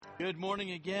Good morning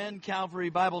again,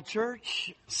 Calvary Bible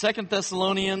Church. 2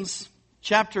 Thessalonians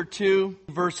chapter 2,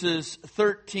 verses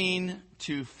 13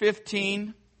 to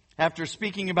 15. After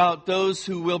speaking about those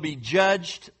who will be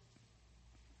judged,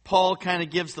 Paul kind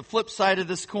of gives the flip side of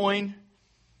this coin.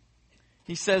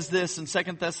 He says this in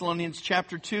 2 Thessalonians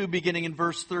chapter 2, beginning in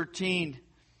verse 13.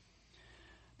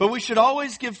 But we should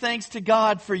always give thanks to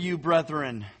God for you,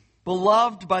 brethren,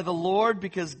 beloved by the Lord,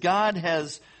 because God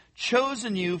has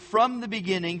chosen you from the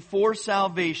beginning for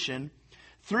salvation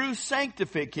through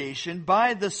sanctification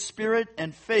by the Spirit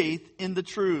and faith in the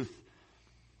truth.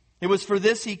 It was for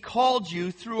this He called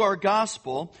you through our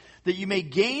gospel, that you may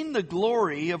gain the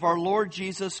glory of our Lord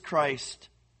Jesus Christ.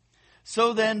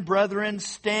 So then, brethren,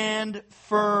 stand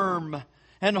firm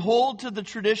and hold to the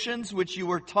traditions which you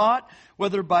were taught,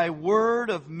 whether by word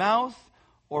of mouth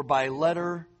or by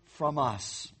letter from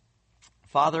us.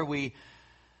 Father, we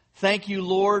thank you,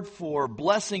 Lord, for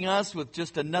blessing us with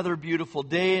just another beautiful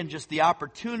day and just the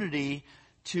opportunity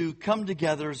to come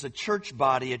together as a church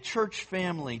body, a church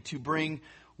family, to bring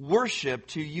worship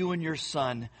to you and your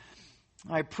Son.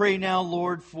 I pray now,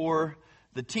 Lord, for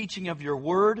the teaching of your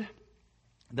word,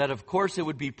 that of course it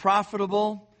would be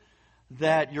profitable,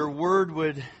 that your word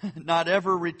would not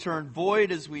ever return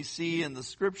void as we see in the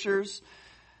scriptures,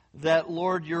 that,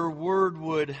 Lord, your word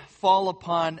would fall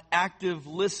upon active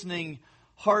listening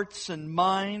hearts and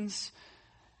minds,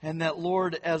 and that,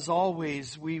 Lord, as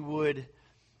always, we would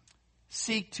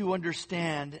seek to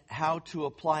understand how to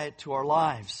apply it to our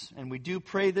lives. And we do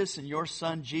pray this in your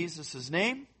Son, Jesus'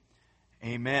 name.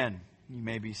 Amen. You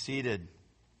may be seated.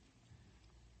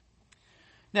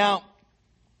 Now,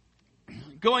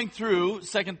 going through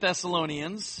 2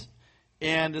 Thessalonians,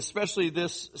 and especially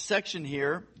this section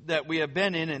here that we have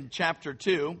been in chapter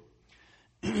 2,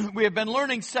 we have been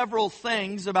learning several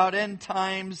things about end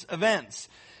times events,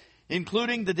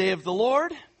 including the day of the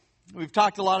Lord. We've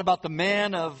talked a lot about the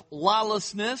man of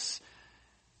lawlessness,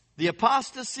 the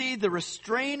apostasy, the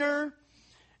restrainer,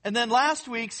 and then last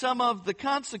week some of the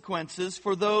consequences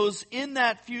for those in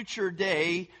that future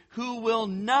day who will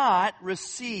not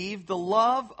receive the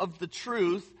love of the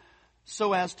truth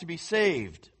so as to be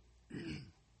saved.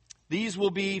 These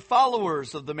will be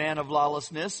followers of the man of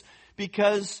lawlessness,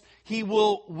 because he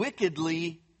will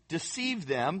wickedly deceive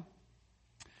them.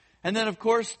 And then, of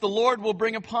course, the Lord will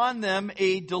bring upon them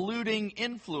a deluding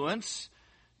influence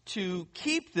to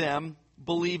keep them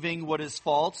believing what is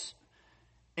false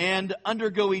and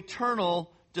undergo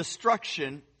eternal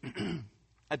destruction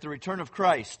at the return of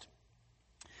Christ.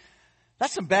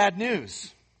 That's some bad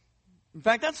news. In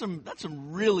fact, that's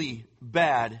some really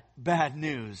bad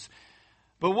news.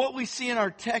 But what we see in our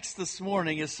text this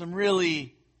morning is some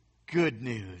really good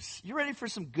news. You ready for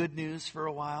some good news for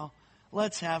a while?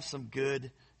 Let's have some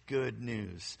good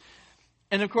news.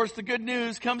 And of course, the good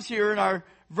news comes here in our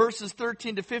verses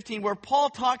 13 to 15, where Paul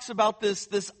talks about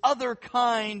this other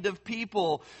kind of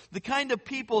people, the kind of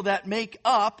people that make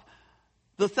up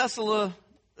the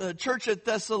church at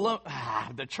Thessalonica.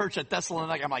 The church at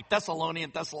Thessalonica. I'm like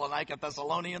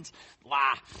Thessalonians.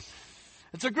 Wow.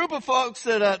 It's a group of folks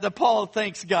that Paul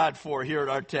thanks God for here at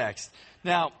our text.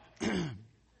 Now,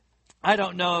 I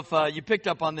don't know if you picked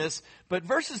up on this, but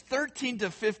verses 13 to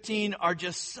 15 are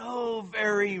just so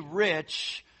very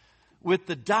rich with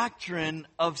the doctrine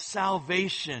of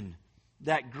salvation,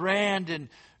 that grand and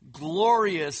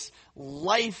glorious,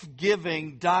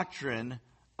 life-giving doctrine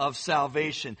of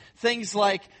salvation. Things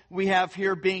like we have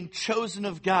here being chosen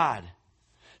of God,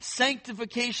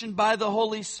 sanctification by the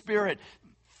Holy Spirit,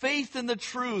 faith in the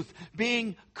truth,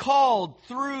 being called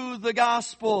through the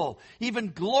gospel,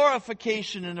 even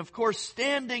glorification, and of course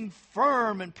standing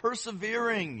firm and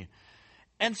persevering.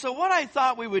 And so what I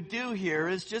thought we would do here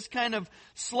is just kind of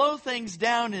slow things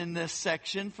down in this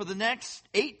section for the next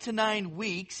 8 to 9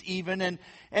 weeks even,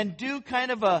 and do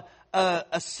kind of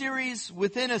a series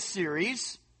within a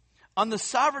series on the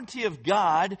sovereignty of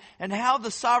God and how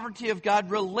the sovereignty of God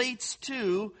relates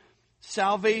to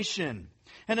salvation.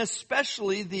 And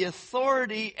especially the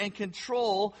authority and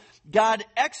control God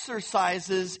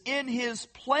exercises in His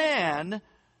plan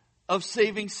of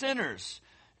saving sinners.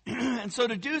 And so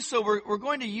to do so, we're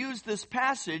going to use this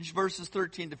passage, verses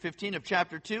 13 to 15 of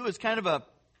chapter 2, as kind of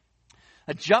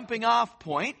a jumping off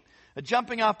point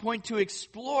to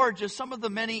explore just some of the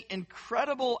many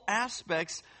incredible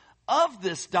aspects of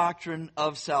this doctrine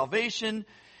of salvation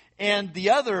and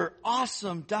the other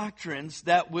awesome doctrines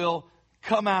that will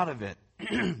come out of it.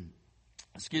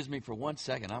 Excuse me for 1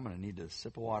 second. I'm going to need a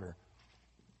sip of water.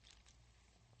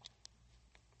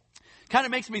 Kind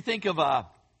of makes me think of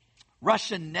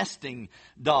Russian nesting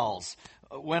dolls.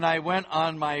 when I went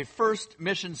on my first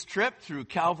missions trip through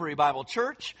Calvary Bible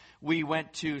Church, we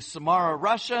went to Samara,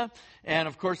 Russia, and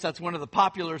of course that's one of the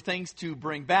popular things to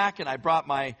bring back, and I brought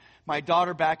my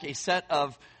daughter back a set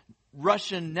of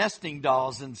Russian nesting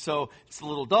dolls, and so it's the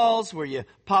little dolls where you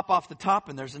pop off the top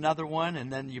and there's another one,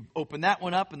 and then you open that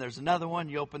one up and there's another one,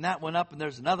 you open that one up and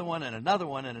there's another one and another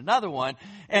one and another one,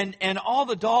 and all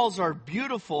the dolls are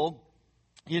beautiful,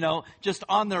 just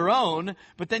on their own,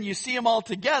 but then you see them all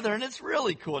together and it's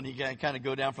really cool, and you can kind of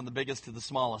go down from the biggest to the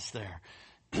smallest there.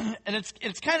 And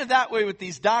it's kind of that way with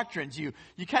these doctrines. You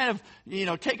kind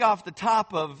of, take off the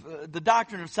top of the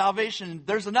doctrine of salvation, and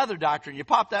there's another doctrine. You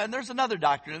pop that, and there's another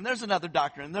doctrine, and there's another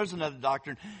doctrine, and there's another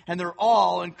doctrine. And they're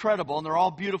all incredible, and they're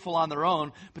all beautiful on their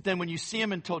own. But then when you see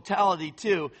them in totality,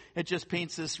 too, it just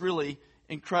paints this really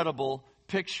incredible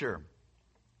picture.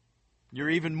 You're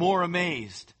even more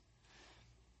amazed.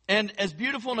 And as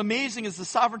beautiful and amazing as the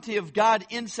sovereignty of God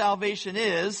in salvation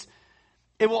is,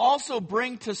 it will also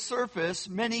bring to surface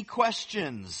many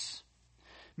questions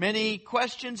and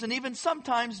even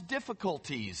sometimes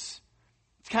difficulties.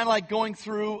 It's kind of like going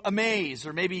through a maze,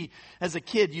 or maybe as a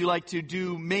kid you like to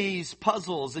do maze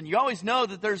puzzles, and you always know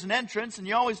that there's an entrance and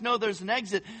you always know there's an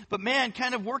exit, but man,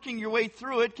 kind of working your way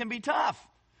through it can be tough.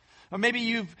 Or maybe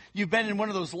you've been in one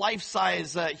of those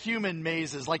life-size human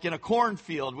mazes, like in a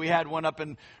cornfield. We had one up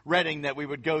in Reading that we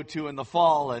would go to in the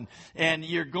fall, and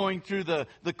you're going through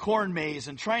the corn maze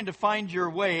and trying to find your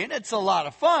way. And it's a lot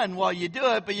of fun while you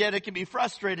do it, but yet it can be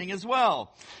frustrating as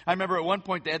well. I remember at one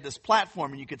point they had this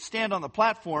platform, and you could stand on the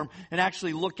platform and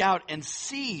actually look out and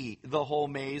see the whole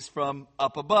maze from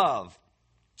up above.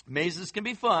 Mazes can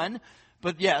be fun,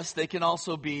 but yes, they can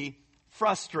also be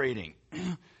frustrating.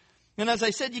 And as I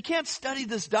said, you can't study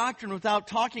this doctrine without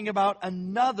talking about a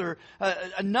number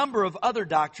of other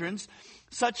doctrines,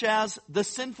 such as the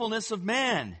sinfulness of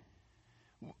man,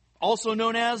 also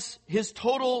known as his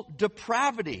total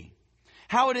depravity.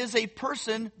 How it is a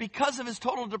person, because of his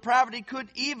total depravity, could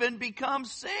even become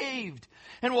saved.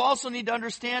 And we'll also need to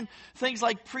understand things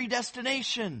like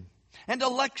predestination and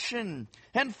election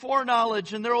and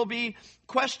foreknowledge. And there will be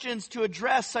questions to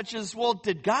address, such as, well,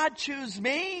 did God choose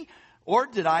me? Or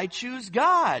did I choose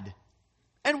God?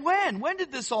 And when? When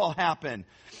did this all happen?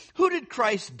 Who did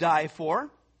Christ die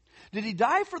for? Did he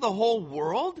die for the whole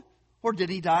world? Or did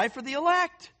he die for the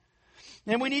elect?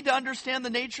 And we need to understand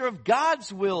the nature of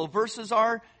God's will versus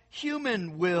our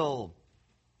human will.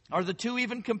 Are the two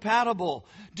even compatible?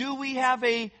 Do we have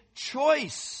a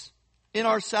choice in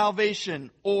our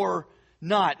salvation or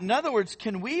not? In other words,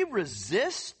 can we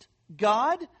resist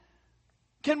God?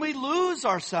 Can we lose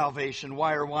our salvation?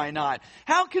 Why or why not?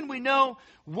 How can we know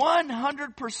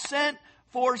 100%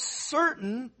 for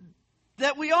certain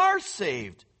that we are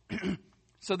saved?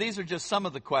 So these are just some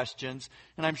of the questions,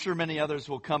 and I'm sure many others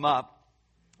will come up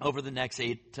over the next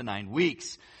 8 to 9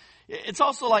 weeks. It's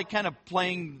also like kind of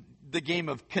playing the game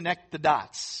of connect the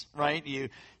dots, right?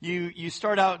 You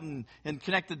start out and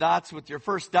connect the dots with your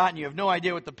first dot, and you have no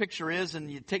idea what the picture is, and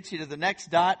it takes you to the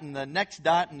next dot and the next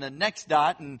dot and the next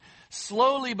dot, and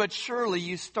slowly but surely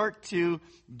you start to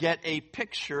get a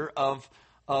picture of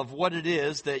what it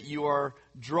is that you are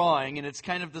drawing. And it's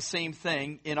kind of the same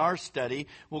thing in our study.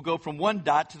 We'll go from one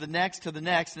dot to the next,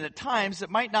 and at times it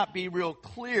might not be real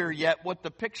clear yet what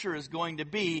the picture is going to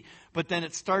be, but then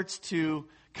it starts to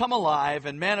come alive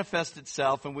and manifest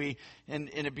itself, and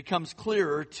it becomes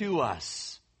clearer to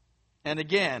us. And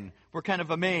again, we're kind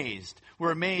of amazed.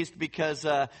 We're amazed because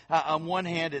on one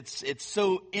hand it's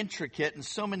so intricate and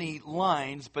so many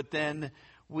lines, but then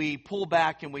we pull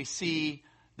back and we see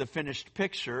the finished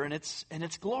picture, and it's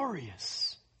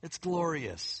glorious. It's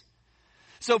glorious.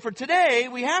 So for today,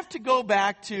 we have to go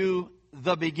back to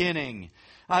the beginning.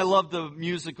 I love the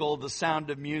musical, The Sound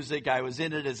of Music. I was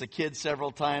in it as a kid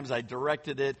several times. I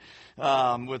directed it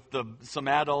with some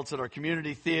adults at our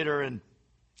community theater. And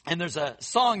there's a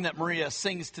song that Maria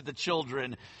sings to the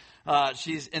children.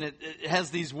 It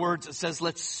has these words. It says,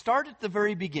 let's start at the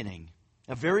very beginning.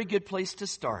 A very good place to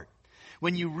start.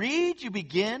 When you read, you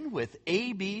begin with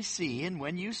A, B, C. And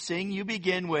when you sing, you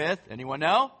begin with, anyone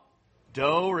know?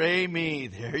 Do, re, mi.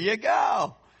 There you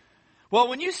go. Well,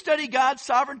 when you study God's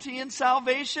sovereignty and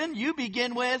salvation, you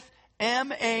begin with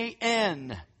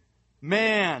M-A-N,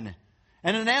 man,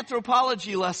 and an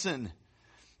anthropology lesson.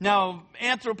 Now,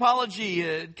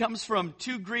 anthropology comes from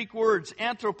two Greek words,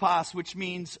 anthropos, which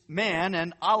means man,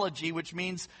 and ology, which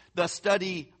means the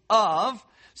study of.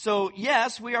 So,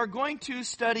 yes, we are going to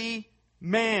study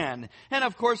man. And,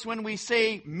 of course, when we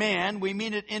say man, we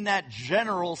mean it in that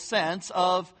general sense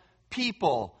of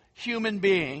people, human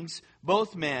beings,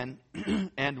 both men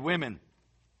and women.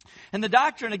 And the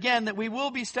doctrine, again, that we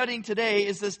will be studying today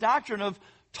is this doctrine of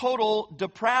total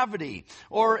depravity.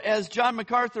 Or as John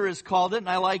MacArthur has called it, and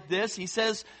I like this,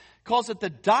 calls it the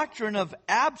doctrine of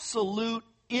absolute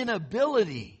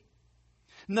inability.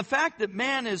 And the fact that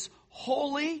man is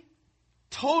wholly,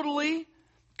 totally,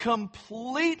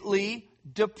 completely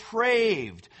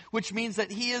depraved, which means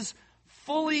that he is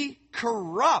fully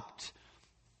corrupt,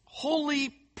 wholly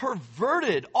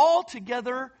perverted,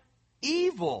 altogether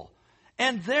evil,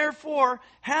 and therefore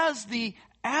has the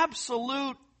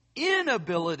absolute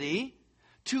inability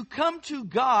to come to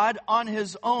God on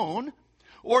his own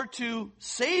or to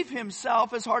save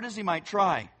himself as hard as he might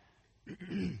try.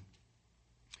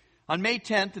 On May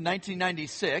 10th, in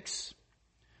 1996,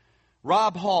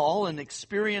 Rob Hall, an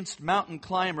experienced mountain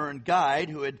climber and guide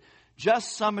who had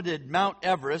just summited Mount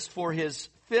Everest for his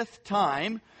 5th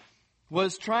time,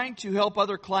 was trying to help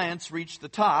other clients reach the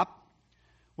top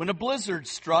when a blizzard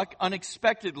struck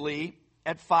unexpectedly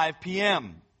at 5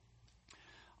 p.m.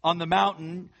 On the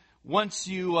mountain, once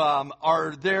you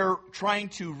are there trying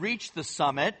to reach the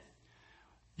summit,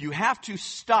 you have to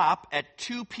stop at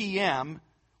 2 p.m.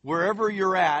 wherever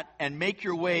you're at and make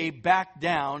your way back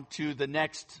down to the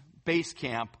next base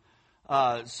camp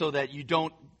so that you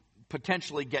don't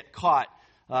potentially get caught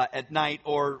at night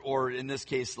or in this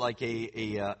case like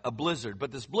a blizzard.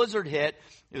 But this blizzard hit.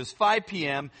 It was 5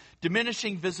 p.m.,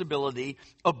 diminishing visibility,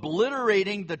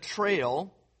 obliterating the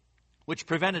trail, which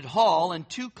prevented Hall and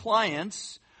 2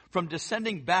 clients from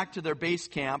descending back to their base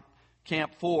camp,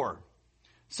 Camp 4.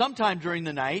 Sometime during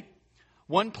the night,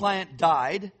 one client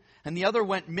died and the other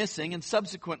went missing and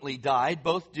subsequently died,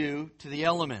 both due to the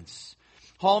elements.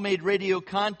 Hall made radio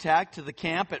contact to the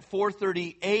camp at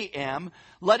 4:30 a.m.,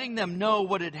 letting them know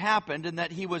what had happened and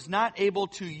that he was not able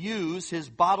to use his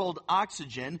bottled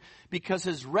oxygen because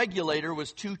his regulator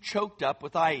was too choked up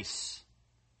with ice.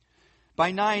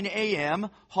 By 9 a.m.,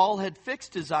 Hall had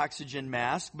fixed his oxygen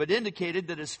mask, but indicated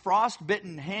that his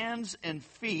frost-bitten hands and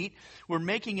feet were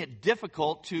making it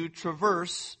difficult to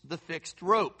traverse the fixed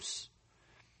ropes.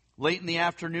 Late in the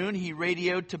afternoon, he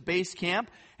radioed to base camp,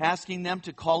 asking them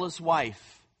to call his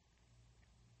wife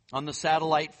on the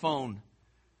satellite phone.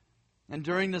 And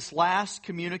during this last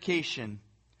communication,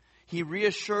 he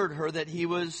reassured her that he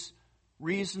was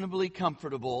reasonably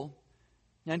comfortable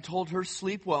and told her,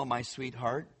 "Sleep well, my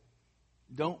sweetheart.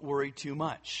 Don't worry too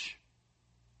much."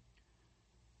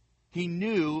 He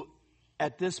knew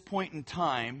at this point in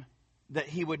time that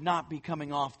he would not be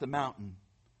coming off the mountain.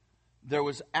 There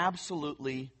was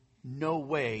absolutely no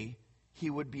way he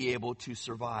would be able to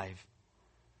survive.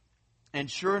 And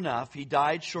sure enough, he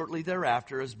died shortly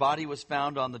thereafter. His body was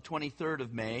found on the 23rd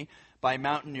of May by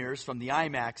mountaineers from the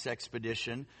IMAX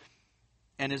expedition,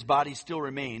 and his body still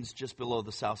remains just below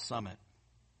the south summit.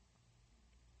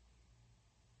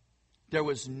 There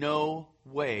was no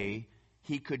way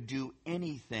he could do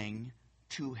anything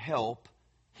to help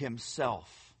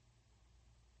himself.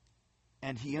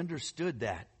 And he understood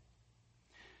that.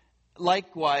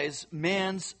 Likewise,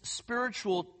 man's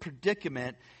spiritual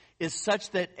predicament is such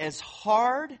that as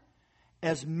hard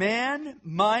as man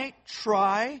might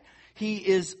try, he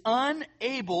is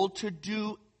unable to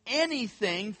do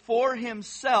anything for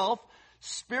himself,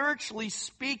 spiritually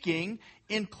speaking,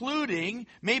 including,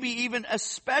 maybe even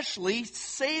especially,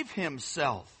 save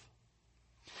himself.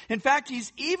 In fact,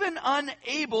 he's even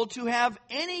unable to have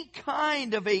any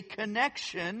kind of a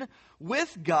connection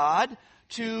with God,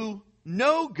 to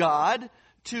know God,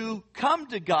 to come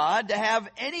to God, to have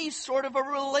any sort of a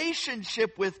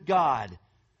relationship with God.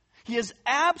 He has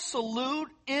absolute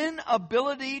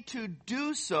inability to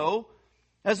do so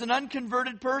as an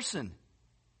unconverted person.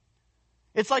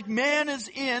 It's like man is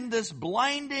in this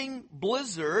blinding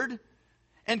blizzard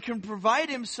and can provide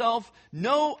himself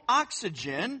no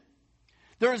oxygen.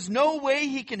 There is no way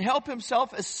he can help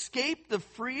himself escape the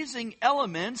freezing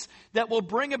elements that will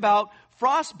bring about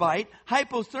frostbite,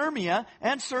 hypothermia,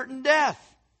 and certain death.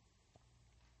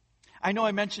 I know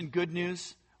I mentioned good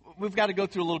news. We've got to go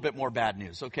through a little bit more bad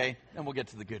news, okay? And we'll get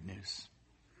to the good news.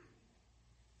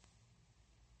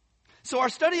 So our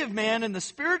study of man and the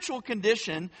spiritual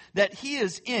condition that he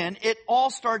is in, it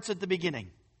all starts at the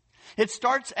beginning. It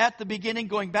starts at the beginning,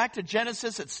 going back to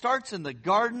Genesis. It starts in the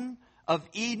Garden of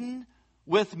Eden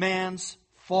with man's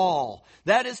fall.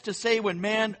 That is to say, when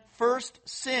man first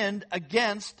sinned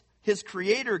against his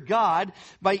Creator God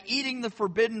by eating the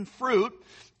forbidden fruit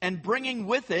and bringing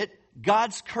with it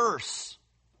God's curse.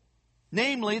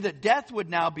 Namely, that death would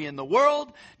now be in the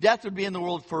world. Death would be in the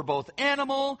world for both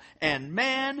animal and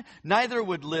man. Neither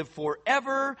would live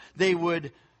forever. They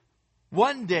would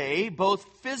one day both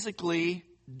physically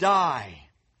die.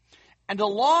 And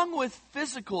along with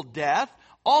physical death,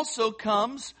 also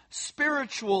comes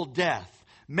spiritual death.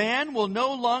 Man will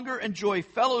no longer enjoy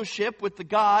fellowship with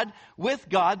God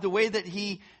the way that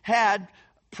he had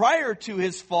prior to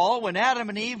his fall, when Adam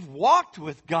and Eve walked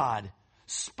with God,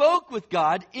 spoke with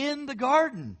God in the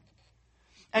garden.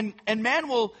 And man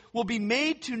will be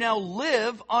made to now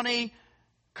live on a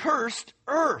cursed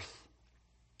earth.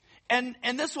 And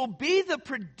this will be the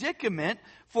predicament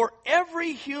for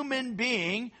every human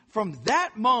being from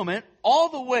that moment all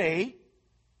the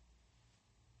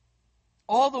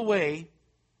way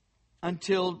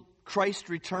until Christ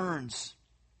returns.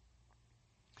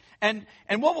 And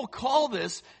what we'll call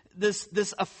this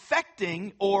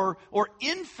affecting or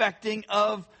infecting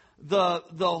of the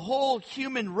whole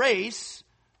human race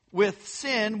with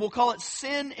sin, we'll call it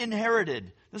sin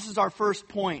inherited. This is our first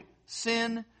point,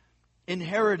 sin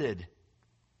inherited.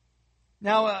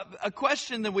 Now, a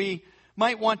question that we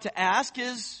might want to ask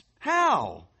is,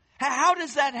 how? How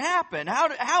does that happen?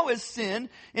 How is sin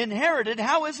inherited?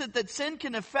 How is it that sin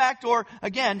can affect, or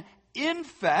again,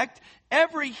 infect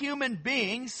every human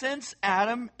being since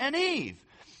Adam and Eve?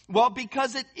 Well,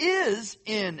 because it is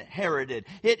inherited.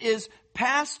 It is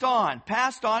passed on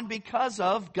because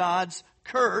of God's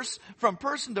curse from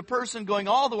person to person, going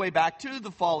all the way back to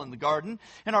the fall in the garden.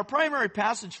 And our primary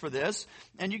passage for this,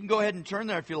 and you can go ahead and turn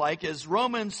there if you like, is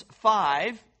Romans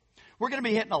 5. We're going to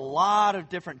be hitting a lot of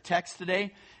different texts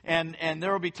today, and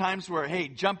there will be times where, hey,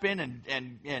 jump in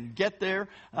and get there.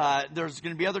 There's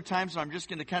going to be other times where I'm just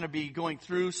going to kind of be going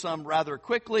through some rather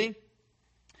quickly.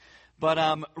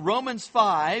 But Romans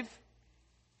 5,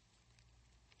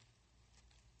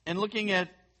 and looking at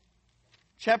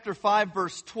chapter 5,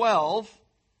 verse 12,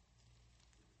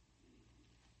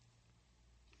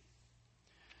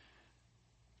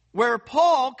 where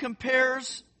Paul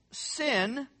compares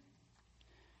sin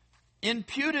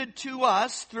imputed to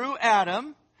us through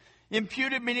Adam.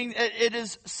 Imputed meaning it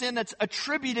is sin that's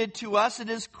attributed to us, it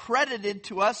is credited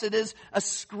to us, it is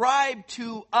ascribed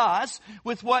to us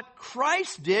with what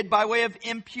Christ did by way of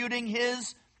imputing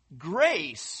His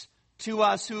grace to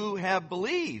us who have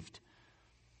believed.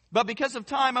 But because of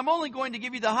time, I'm only going to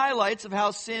give you the highlights of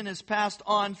how sin is passed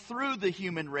on through the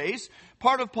human race.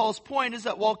 Part of Paul's point is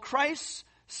that while Christ's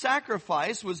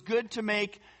sacrifice was good to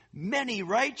make many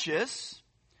righteous,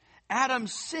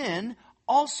 Adam's sin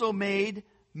also made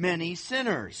many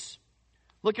sinners.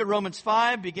 Look at Romans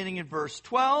 5, beginning in verse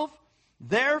 12.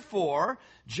 Therefore,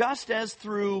 just as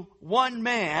through one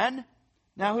man,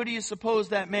 now who do you suppose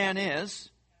that man is?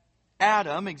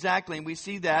 Adam, exactly, and we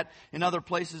see that in other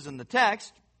places in the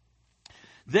text.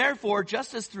 Therefore,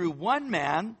 just as through one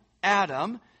man,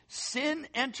 Adam, sin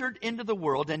entered into the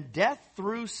world, and death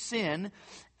through sin,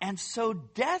 and so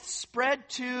death spread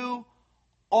to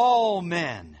all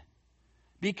men,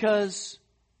 because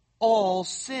all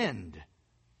sinned.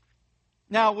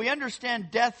 Now, we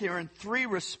understand death here in three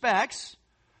respects.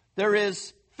 There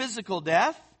is physical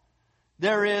death,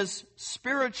 there is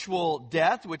spiritual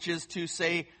death, which is to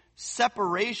say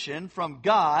separation from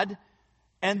God,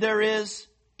 and there is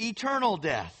eternal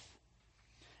death.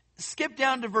 Skip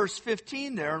down to verse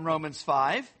 15 there in Romans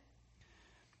 5.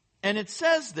 And it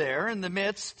says there in the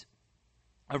midst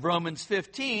of Romans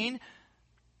 15,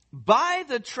 by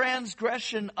the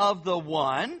transgression of the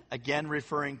one, again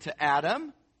referring to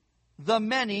Adam, the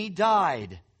many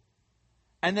died.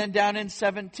 And then down in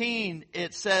 17,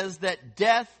 it says that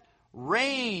death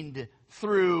reigned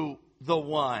through the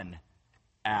one,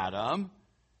 Adam.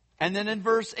 And then in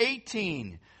verse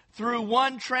 18, through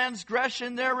one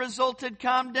transgression there resulted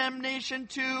condemnation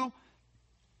to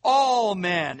all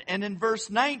men. And in verse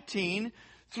 19,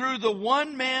 through the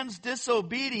one man's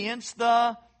disobedience,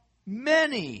 the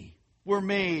many were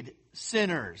made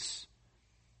sinners.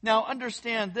 Now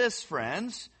understand this,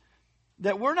 friends,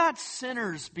 that we're not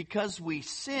sinners because we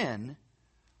sin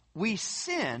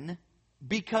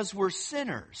because we're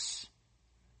sinners.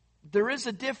 There is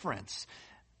a difference.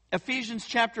 Ephesians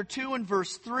chapter 2 and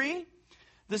verse 3,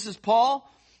 this is Paul,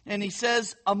 and he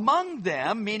says, among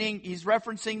them, meaning he's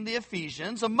referencing the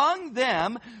Ephesians, among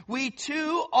them we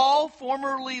too all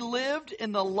formerly lived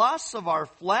in the lusts of our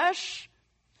flesh,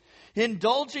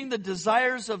 indulging the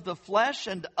desires of the flesh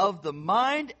and of the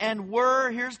mind, and were,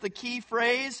 here's the key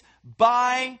phrase,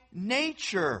 by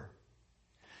nature.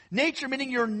 Nature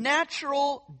meaning your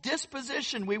natural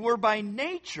disposition. We were by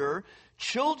nature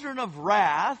children of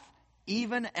wrath,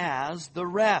 even as the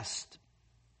rest.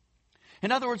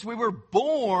 In other words, we were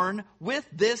born with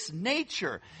this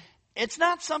nature. It's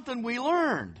not something we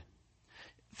learned.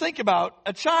 Think about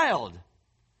a child.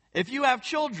 If you have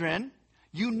children,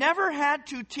 you never had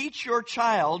to teach your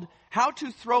child how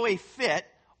to throw a fit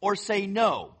or say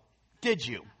no, did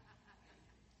you?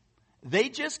 They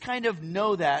just kind of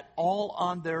know that all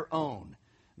on their own.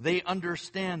 They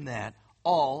understand that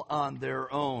all on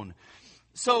their own.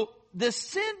 So this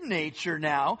sin nature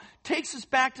now takes us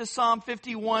back to Psalm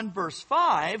 51 verse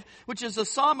 5, which is a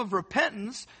psalm of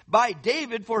repentance by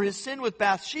David for his sin with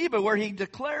Bathsheba, where he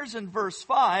declares in verse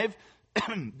 5,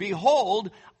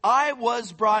 Behold, I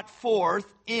was brought forth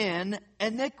in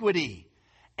iniquity,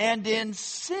 and in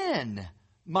sin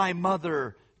my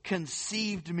mother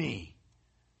conceived me.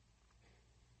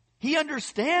 He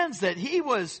understands that he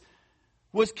was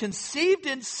conceived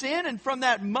in sin, and from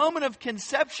that moment of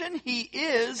conception, he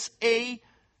is a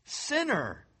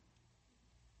sinner.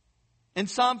 In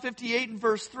Psalm 58 and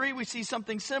verse 3, we see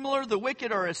something similar. The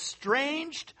wicked are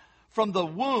estranged from the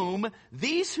womb.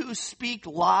 These who speak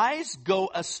lies go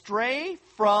astray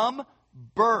from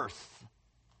birth.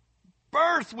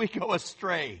 Birth we go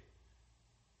astray.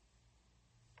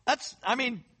 It's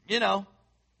amazing.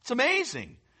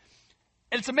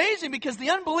 And it's amazing because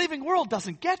the unbelieving world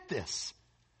doesn't get this.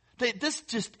 This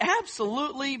just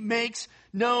absolutely makes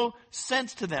no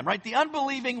sense to them, right? The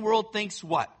unbelieving world thinks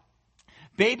what?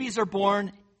 Babies are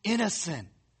born innocent.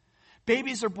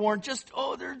 Babies are born just,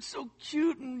 they're so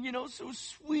cute and, so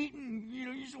sweet and,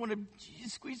 you just want to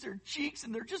squeeze their cheeks,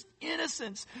 and they're just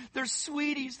innocents. They're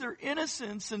sweeties, they're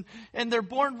innocents, and they're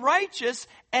born righteous,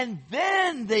 and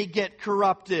then they get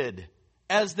corrupted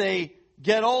as they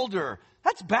get older.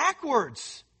 That's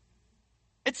backwards.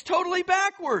 It's totally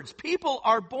backwards. People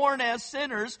are born as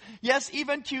sinners. Yes,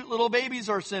 even cute little babies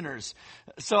are sinners.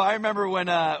 So I remember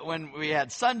when we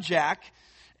had son Jack,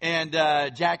 and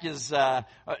Jack is,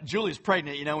 Julie's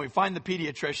pregnant, we find the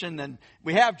pediatrician, and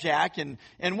we have Jack, and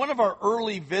one of our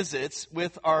early visits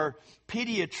with our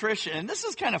pediatrician, and this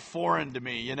is kind of foreign to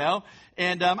me, and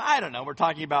I don't know, we're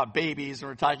talking about babies, and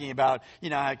we're talking about,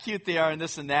 how cute they are, and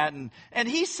this and that, and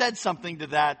he said something to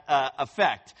that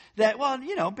effect, that,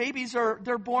 babies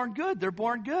they're born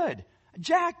good,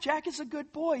 Jack is a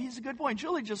good boy, he's a good boy, and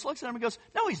Julie just looks at him and goes,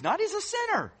 no, he's not, he's a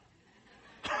sinner.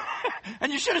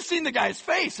 And you should have seen the guy's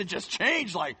face. It just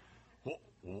changed, like,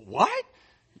 what?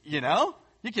 You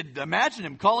could imagine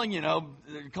him calling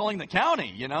the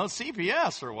county,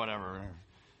 CPS or whatever.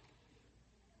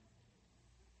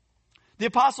 The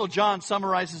Apostle John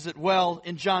summarizes it well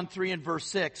in John 3 and verse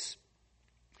 6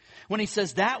 when he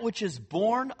says, that which is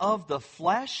born of the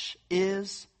flesh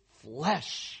is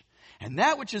flesh, and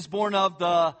that which is born of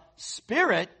the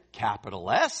Spirit, capital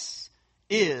S,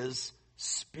 is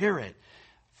spirit.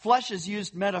 Flesh is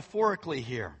used metaphorically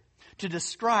here to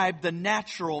describe the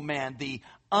natural man, the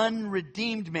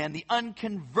unredeemed man, the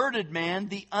unconverted man,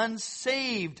 the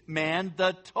unsaved man,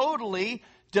 the totally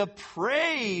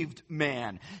depraved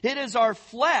man. It is our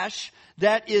flesh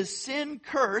that is sin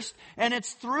cursed, and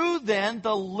it's through then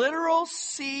the literal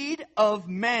seed of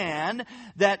man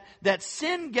that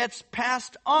sin gets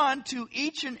passed on to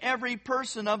each and every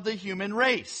person of the human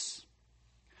race.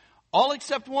 All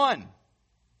except one.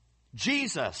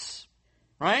 Jesus,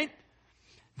 right?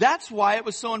 That's why it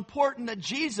was so important that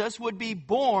Jesus would be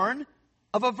born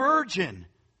of a virgin.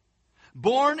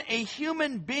 Born a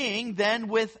human being then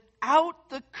without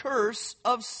the curse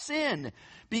of sin,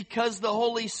 because the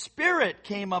Holy Spirit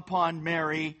came upon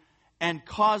Mary and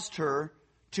caused her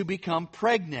to become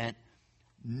pregnant.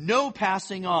 No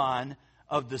passing on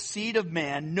of the seed of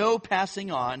man, no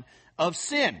passing on of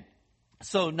sin.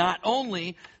 So not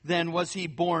only then was he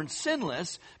born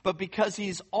sinless, but because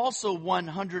he's also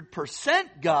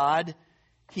 100% God,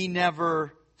 he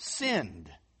never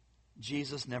sinned.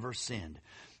 Jesus never sinned.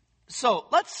 So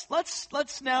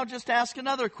let's now just ask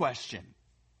another question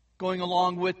going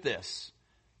along with this.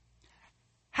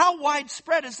 How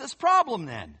widespread is this problem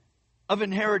then of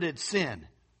inherited sin?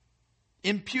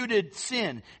 Imputed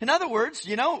sin. In other words,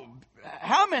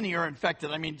 how many are infected?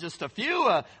 I mean, just a few,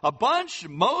 a bunch,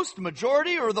 most,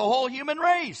 majority, or the whole human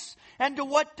race? And to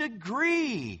what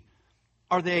degree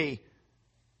are they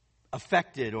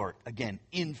affected or, again,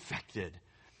 infected?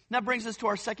 And that brings us to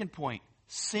our second point.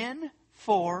 Sin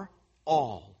for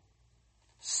all.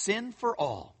 Sin for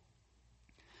all.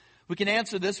 We can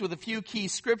answer this with a few key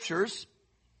scriptures.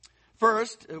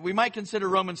 First, we might consider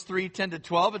Romans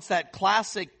 3:10-12. It's that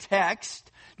classic text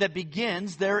that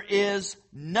begins, there is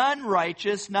none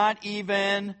righteous, not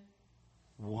even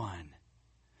one.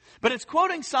 But it's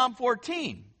quoting Psalm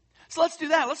 14. So let's do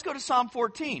that. Let's go to Psalm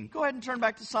 14. Go ahead and turn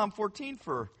back to Psalm 14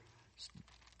 for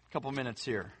a couple minutes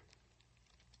here.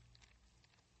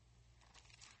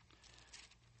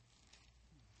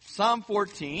 Psalm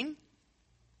 14.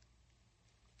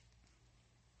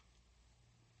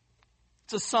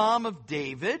 It's a psalm of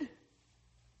David.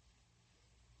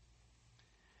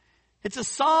 It's a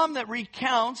psalm that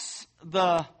recounts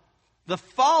the the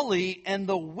folly and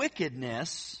the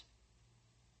wickedness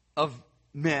of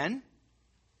men.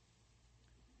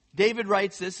 David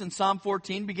writes this in Psalm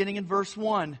 14, beginning in verse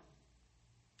 1.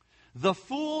 The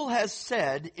fool has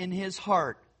said in his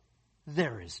heart,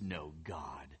 there is no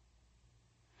God.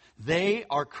 They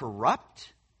are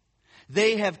corrupt.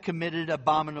 They have committed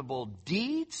abominable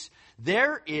deeds.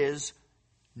 There is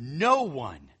no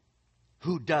one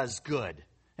who does good.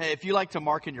 Hey, if you like to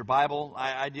mark in your Bible,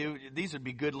 I do, these would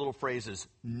be good little phrases.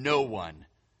 No one.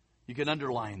 You can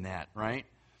underline that, right?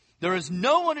 There is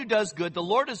no one who does good. The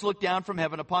Lord has looked down from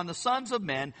heaven upon the sons of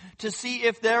men to see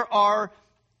if there are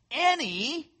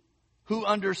any who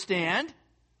understand,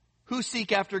 who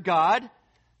seek after God.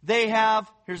 They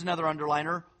have, here's another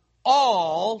underliner,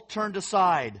 all turned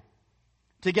aside.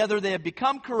 Together they have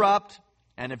become corrupt.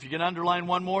 And if you can underline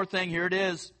one more thing, here it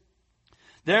is.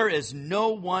 There is no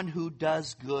one who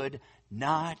does good,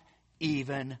 not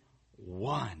even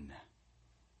one.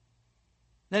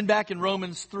 Then back in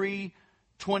Romans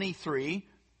 3:23,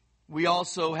 we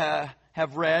also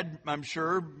have read, I'm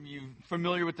sure you're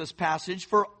familiar with this passage,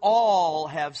 for all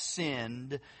have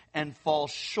sinned and fall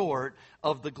short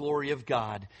of the glory of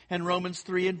God. And Romans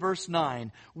 3 and verse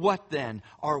 9, what then?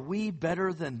 Are we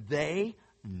better than they?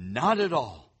 Not at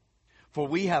all. For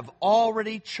we have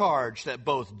already charged that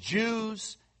both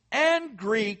Jews and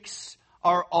Greeks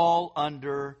are all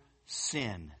under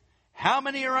sin. How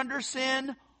many are under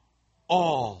sin?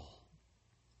 All.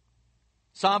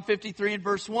 Psalm 53 and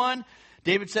verse 1,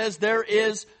 David says, there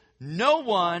is no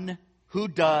one who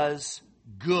does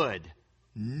good.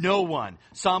 No one.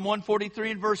 Psalm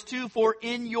 143 and verse 2, for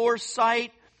in your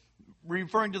sight,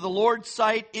 referring to the Lord's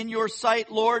sight, in your sight,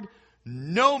 Lord,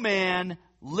 no man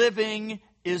living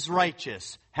is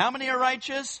righteous. How many are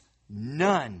righteous?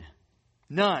 None.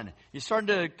 None. You're starting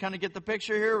to kind of get the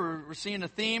picture here? We're seeing a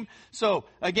theme. So,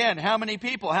 again, how many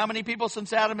people? How many people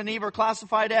since Adam and Eve are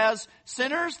classified as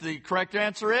sinners? The correct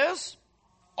answer is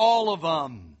all of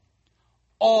them.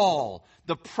 All.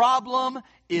 The problem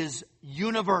is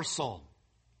universal.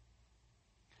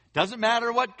 Doesn't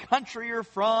matter what country you're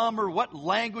from or what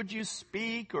language you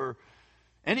speak or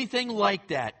anything like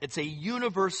that. It's a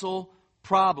universal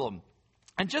problem.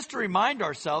 And just to remind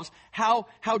ourselves how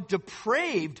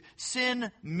depraved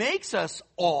sin makes us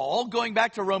all, going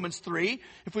back to Romans 3,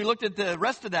 if we looked at the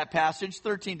rest of that passage,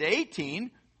 13 to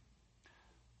 18,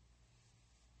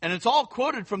 and it's all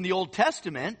quoted from the Old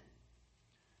Testament,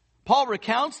 Paul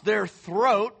recounts their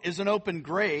throat is an open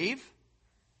grave.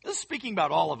 This is speaking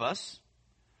about all of us.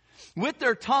 With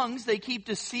their tongues they keep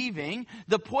deceiving.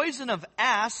 The poison of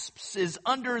asps is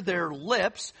under their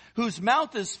lips, whose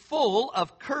mouth is full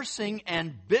of cursing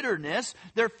and bitterness.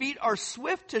 Their feet are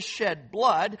swift to shed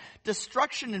blood.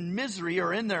 Destruction and misery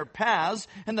are in their paths,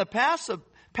 and the path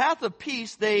of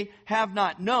peace they have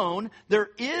not known. There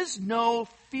is no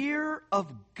fear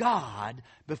of God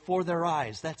before their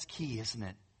eyes. That's key, isn't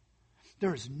it?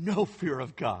 There is no fear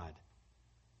of God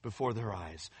before their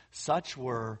eyes. Such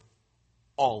were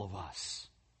all of us,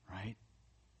 right?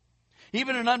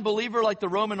 Even an unbeliever like the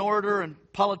Roman orator and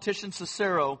politician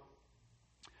Cicero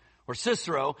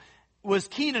was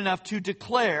keen enough to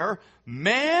declare,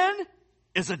 man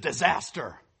is a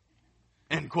disaster,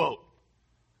 end quote.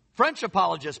 French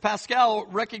apologist Pascal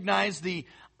recognized the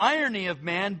irony of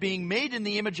man being made in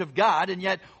the image of God and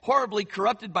yet horribly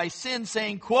corrupted by sin,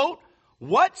 saying, quote,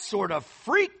 what sort of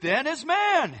freak then is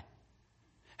man?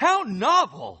 How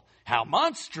novel, how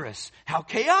monstrous, how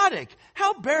chaotic,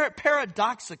 how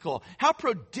paradoxical, how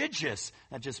prodigious.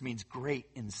 That just means great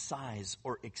in size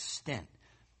or extent.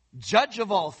 Judge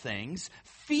of all things,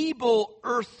 feeble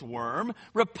earthworm,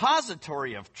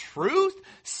 repository of truth,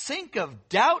 sink of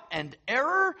doubt and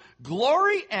error,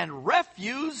 glory and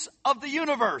refuse of the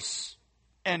universe.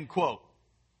 End quote.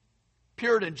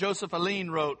 Puritan Joseph Alleine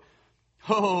wrote,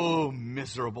 oh,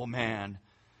 miserable man,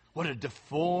 what a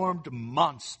deformed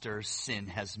monster sin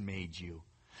has made you.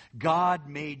 God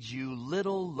made you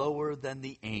little lower than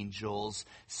the angels.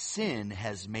 Sin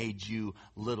has made you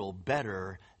little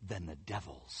better than the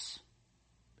devils.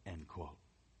 End quote.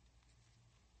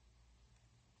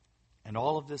 And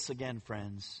all of this again,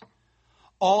 friends,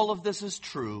 all of this is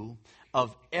true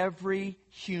of every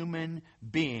human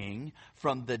being,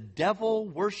 from the devil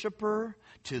worshiper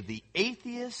to the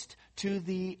atheist to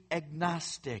the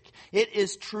agnostic. It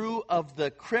is true of the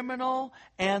criminal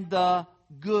and the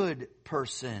good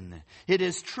person. It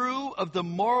is true of the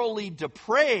morally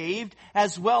depraved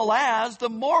as well as the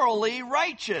morally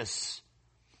righteous.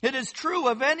 It is true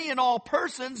of any and all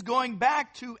persons, going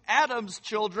back to Adam's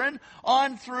children,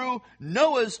 on through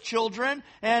Noah's children,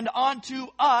 and on to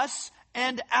us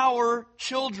and our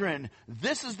children.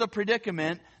 This is the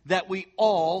predicament that we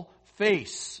all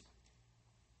face.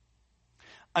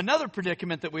 Another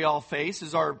predicament that we all face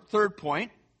is our third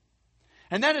point,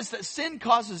 and that is that sin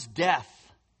causes death.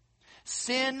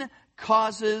 Sin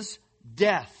causes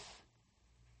death.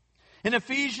 In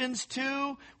Ephesians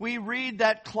 2, we read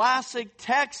that classic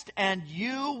text, and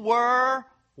you were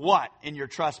what in your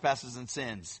trespasses and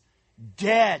sins?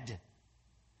 Dead.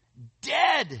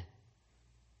 Dead.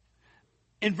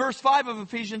 In verse 5 of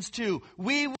Ephesians 2,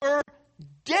 we were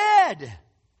dead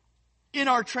in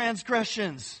our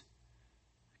transgressions.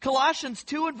 Colossians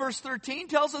 2 and verse 13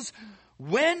 tells us,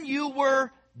 when you were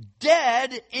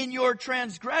dead in your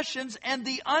transgressions and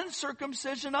the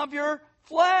uncircumcision of your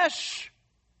flesh.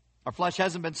 Our flesh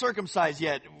hasn't been circumcised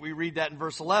yet. We read that in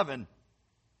verse 11.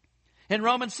 In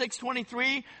Romans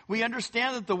 6:23, we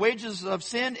understand that the wages of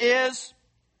sin is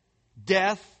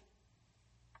death.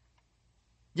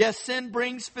 Yes, sin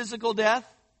brings physical death,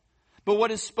 but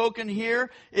what is spoken here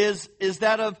is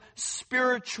that of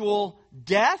spiritual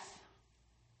death.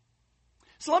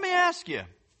 So let me ask you,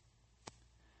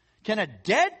 can a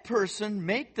dead person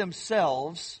make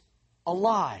themselves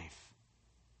alive?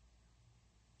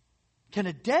 Can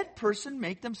a dead person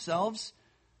make themselves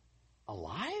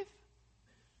alive?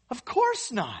 Of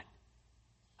course not.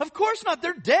 Of course not.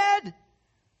 They're dead.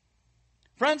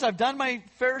 Friends, I've done my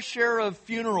fair share of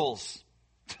funerals.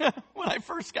 When I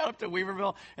first got up to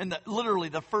Weaverville, and literally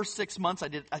the first 6 months I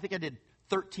think I did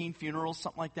 13 funerals,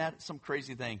 something like that. Some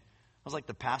crazy thing. I was like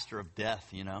the pastor of death,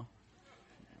 you know.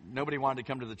 Nobody wanted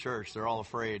to come to the church. They're all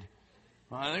afraid.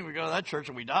 Well, I think we go to that church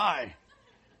and we die.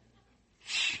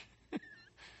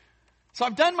 So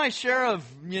I've done my share of,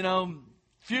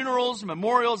 funerals,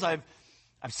 memorials. I've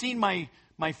seen my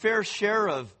fair share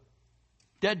of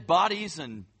dead bodies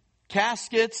and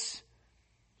caskets.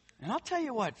 And I'll tell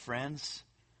you what, friends,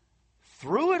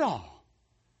 through it all,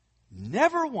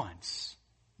 never once,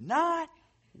 not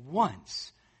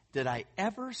once, did I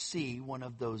ever see one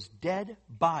of those dead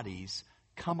bodies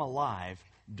come alive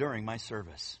during my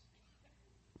service.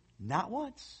 Not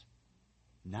once.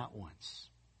 Not once.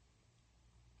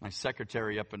 My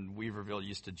secretary up in Weaverville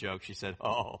used to joke. She said,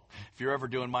 "Oh, if you're ever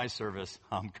doing my service,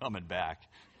 I'm coming back.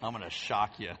 I'm going to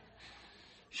shock you."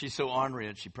 She's so ornery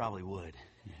that she probably would.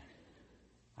 Yeah.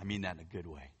 I mean that in a good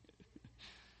way.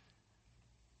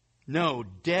 No,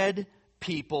 dead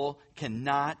people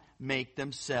cannot make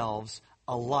themselves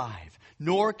alive,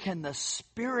 nor can the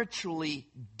spiritually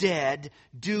dead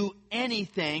do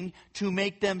anything to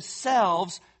make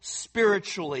themselves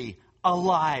spiritually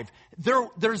alive.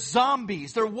 They're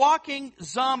zombies. They're walking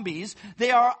zombies.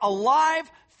 They are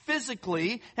alive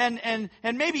physically and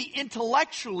maybe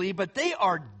intellectually, but they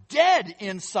are dead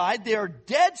inside. They are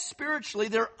dead spiritually.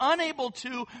 They're unable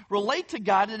to relate to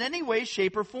God in any way,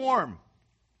 shape, or form.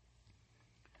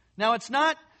 Now, it's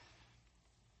not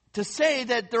to say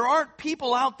that there aren't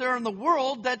people out there in the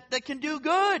world that can do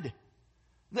good.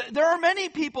 There are many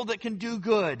people that can do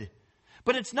good.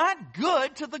 But it's not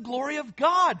good to the glory of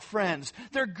God, friends.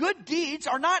 Their good deeds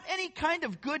are not any kind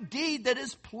of good deed that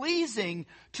is pleasing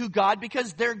to God,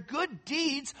 because their good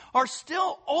deeds are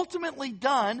still ultimately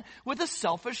done with a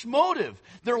selfish motive.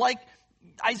 They're like,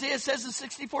 Isaiah says in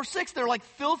 64:6, they're like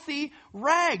filthy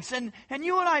rags. And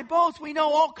you and I both, we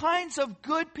know all kinds of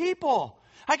good people.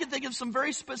 I can think of some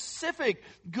very specific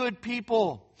good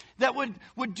people that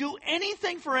would do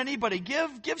anything for anybody.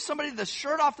 Give somebody the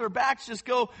shirt off their backs. Just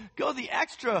go the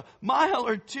extra mile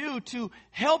or two to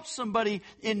help somebody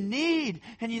in need.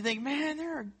 And you think, man,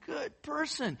 they're a good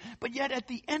person. But yet at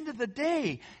the end of the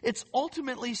day, it's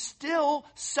ultimately still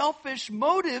selfish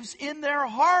motives in their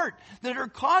heart that are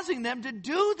causing them to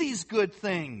do these good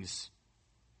things.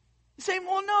 You say,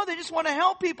 well, no, they just want to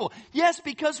help people. Yes,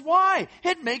 because why?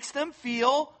 It makes them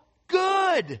feel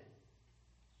good.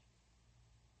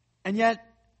 And yet,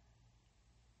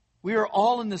 we are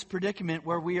all in this predicament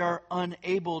where we are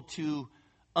unable to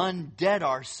undead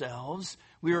ourselves.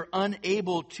 We are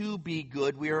unable to be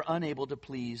good. We are unable to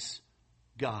please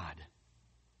God.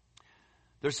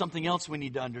 There's something else we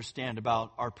need to understand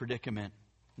about our predicament.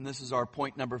 And this is our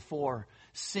point number 4.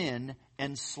 Sin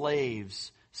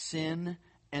enslaves. Sin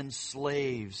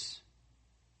enslaves.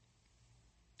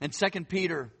 In 2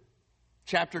 Peter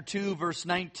chapter 2, verse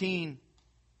 19,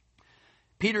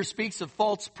 Peter speaks of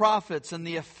false prophets and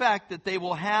the effect that they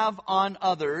will have on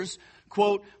others,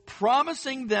 quote,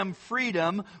 promising them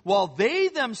freedom while they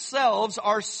themselves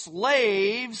are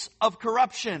slaves of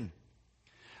corruption.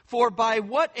 For by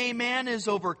what a man is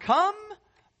overcome,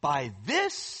 by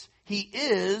this he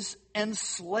is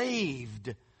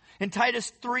enslaved. In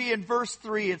Titus 3 and verse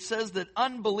 3, it says that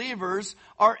unbelievers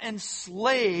are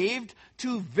enslaved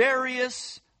to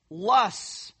various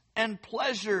lusts and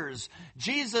pleasures.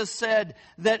 Jesus said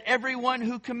that everyone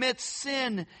who commits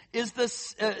sin is the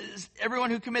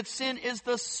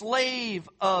slave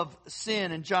of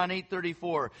sin in John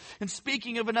 8:34. And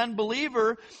speaking of an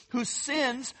unbeliever who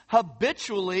sins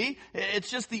habitually,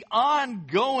 it's just the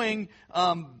ongoing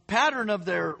pattern of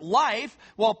their life,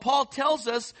 while Paul tells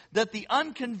us that the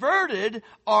unconverted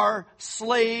are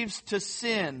slaves to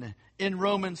sin in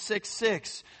Romans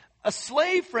 6:6. A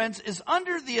slave, friends, is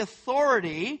under the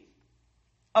authority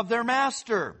of their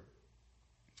master.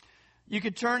 You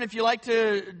could turn, if you like,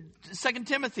 to 2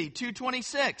 Timothy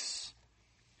 2:26.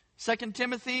 2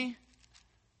 Timothy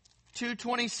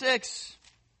 2:26.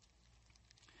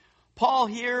 Paul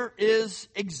here is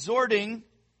exhorting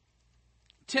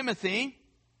Timothy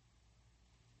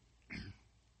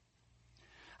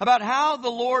about how the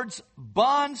Lord's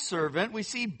bondservant, we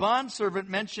see bondservant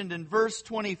mentioned in verse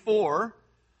 24,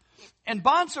 and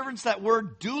bondservant's that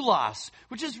word doulos,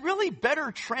 which is really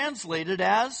better translated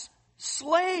as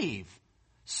slave.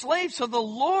 Slave, so the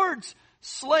Lord's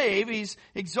slave, he's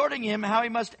exhorting him how he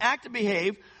must act and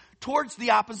behave towards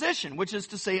the opposition, which is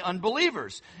to say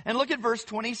unbelievers. And look at verse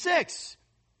 26.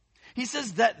 He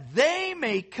says that they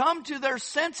may come to their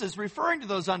senses, referring to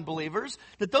those unbelievers,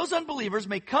 that those unbelievers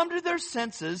may come to their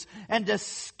senses and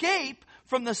escape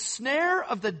from the snare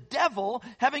of the devil,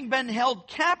 having been held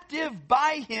captive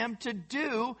by him to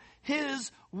do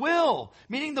his will,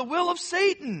 meaning the will of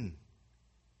Satan.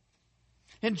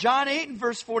 In John 8 and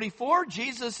verse 44,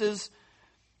 Jesus is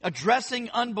addressing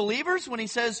unbelievers when he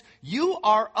says, "You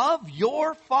are of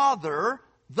your father,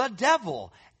 the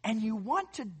devil, and you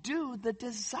want to do the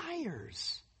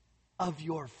desires of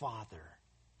your father."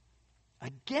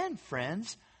 Again,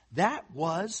 friends, that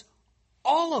was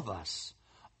all of us.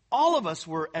 All of us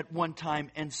were at one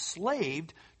time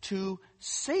enslaved to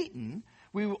Satan.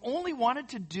 We only wanted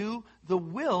to do the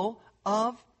will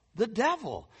of the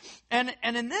devil. And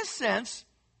in this sense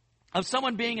of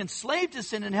someone being enslaved to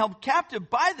sin and held captive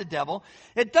by the devil,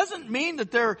 it doesn't mean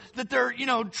that they're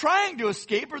trying to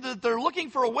escape, or that they're looking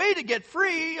for a way to get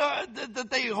free, that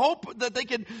they hope that they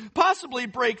can possibly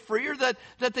break free, or that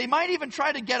they might even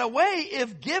try to get away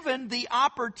if given the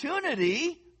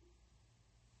opportunity.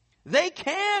 They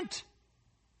can't.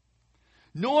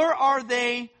 Nor are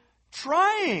they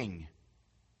trying.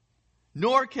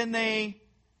 Nor can they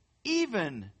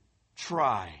even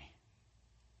try.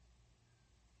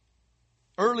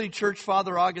 Early church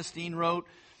father Augustine wrote,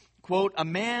 quote, "A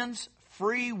man's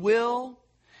free will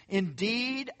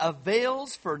indeed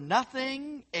avails for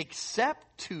nothing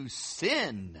except to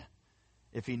sin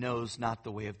if he knows not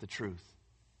the way of the truth."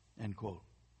 End quote.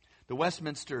 The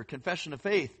Westminster Confession of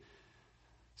Faith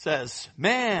says,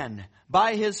 "Man,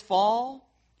 by his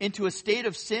fall into a state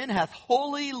of sin, hath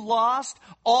wholly lost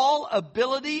all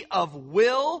ability of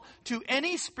will to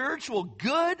any spiritual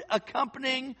good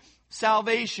accompanying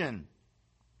salvation."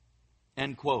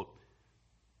 End quote.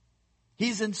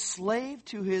 He's enslaved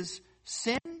to his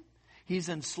sin. He's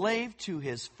enslaved to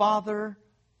his father,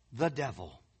 the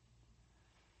devil.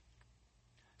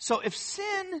 So if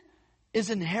sin is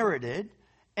inherited,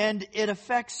 and it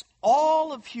affects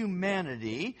all of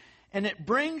humanity, and it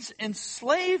brings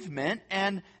enslavement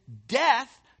and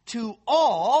death to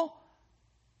all,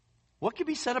 what can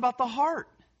be said about the heart?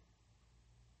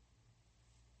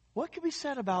 What can be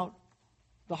said about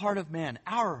the heart of man,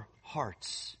 our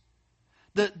hearts,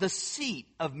 the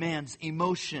seat of man's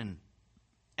emotion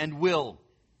and will?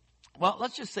 Well,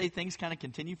 let's just say things kind of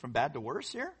continue from bad to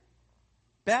worse here.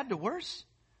 Bad to worse.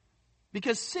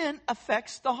 Because sin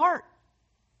affects the heart.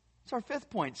 It's our fifth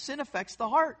point. Sin affects the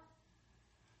heart.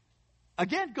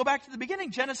 Again, go back to the beginning,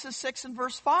 Genesis 6 and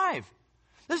verse 5.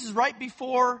 This is right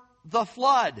before the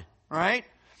flood, right?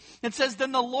 It says,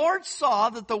 "Then the Lord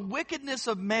saw that the wickedness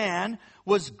of man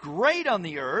was great on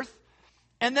the earth,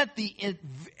 and that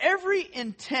every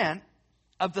intent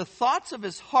of the thoughts of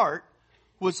his heart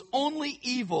was only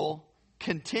evil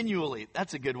continually."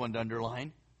 That's a good one to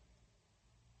underline.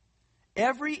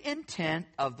 Every intent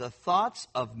of the thoughts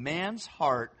of man's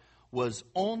heart was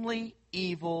only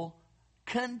evil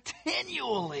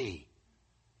continually.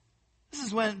 This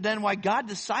is why God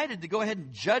decided to go ahead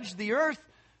and judge the earth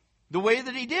the way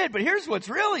that he did. But here's what's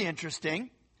really interesting.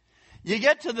 You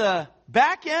get to the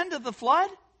back end of the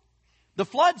flood. The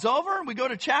flood's over, and we go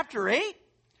to chapter 8.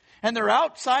 And they're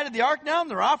outside of the ark now, and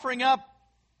they're offering up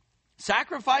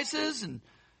sacrifices and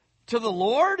to the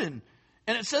Lord. And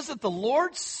it says that the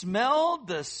Lord smelled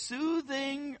the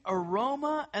soothing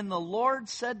aroma, and the Lord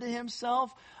said to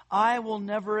himself, I will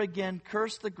never again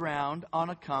curse the ground on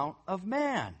account of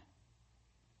man.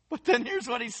 But then here's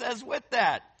what he says with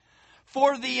that.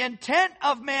 For the intent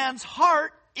of man's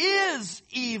heart is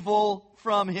evil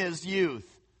from his youth.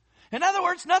 In other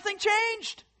words, nothing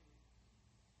changed.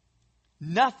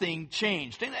 Nothing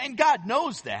changed. And God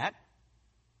knows that.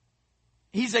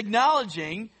 He's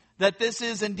acknowledging that this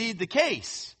is indeed the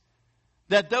case.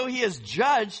 That though he is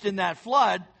judged in that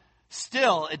flood,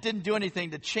 still it didn't do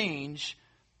anything to change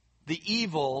the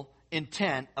evil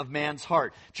intent of man's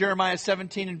heart. Jeremiah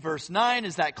 17 and verse 9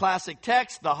 is that classic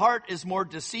text. The heart is more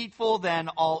deceitful than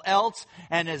all else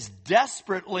and is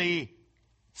desperately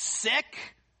sick.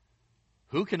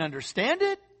 Who can understand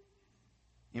it?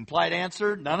 Implied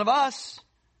answer, none of us.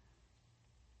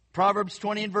 Proverbs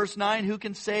 20 and verse 9, who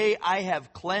can say, I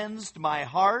have cleansed my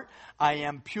heart, I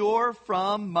am pure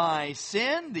from my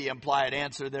sin? The implied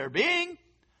answer there being,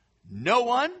 no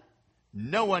one.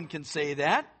 No one can say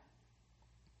that.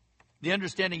 The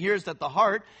understanding here is that the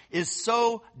heart is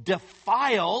so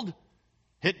defiled,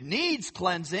 it needs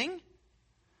cleansing.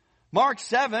 Mark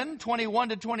 7, 21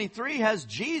 to 23 has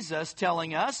Jesus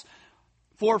telling us,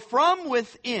 for from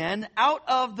within, out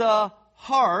of the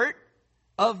heart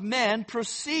of men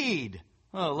proceed.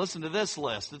 Oh, listen to this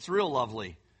list. It's real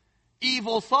lovely.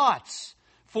 Evil thoughts,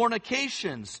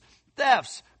 fornications,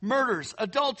 thefts, murders,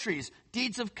 adulteries,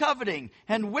 deeds of coveting,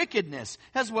 and wickedness,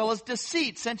 as well as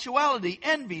deceit, sensuality,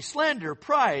 envy, slander,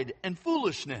 pride, and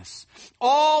foolishness.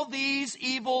 All these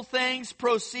evil things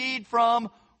proceed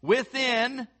from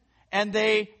within, and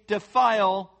they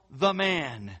defile the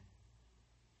man.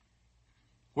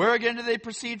 Where again do they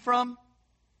proceed from?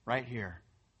 Right here.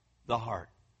 The heart.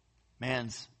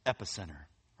 Man's epicenter.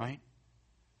 Right?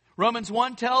 Romans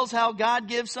 1 tells how God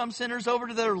gives some sinners over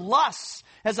to their lusts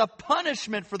as a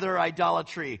punishment for their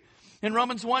idolatry. In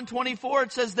Romans 1:24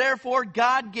 it says, therefore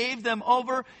God gave them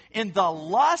over in the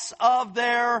lusts of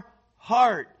their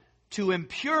heart to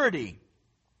impurity,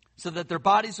 so that their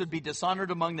bodies would be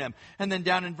dishonored among them. And then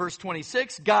down in verse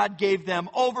 26, God gave them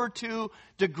over to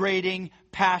degrading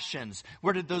passions.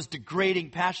 Where did those degrading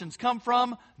passions come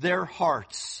from? Their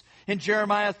hearts. In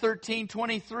Jeremiah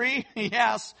 13:23, he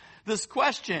asks this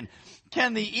question,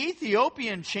 can the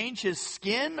Ethiopian change his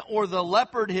skin or the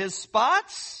leopard his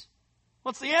spots?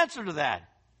 What's the answer to that?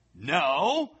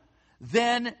 No.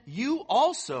 Then you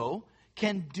also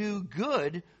can do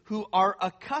good who are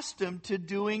accustomed to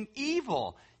doing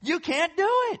evil. You can't do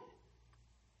it.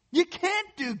 You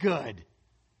can't do good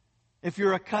if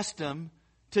you're accustomed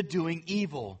to doing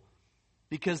evil,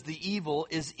 because the evil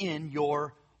is in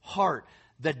your heart.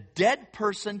 The dead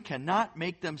person cannot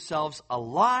make themselves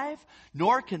alive,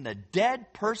 nor can the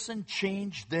dead person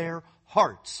change their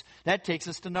hearts. That takes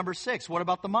us to number 6. What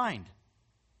about the mind?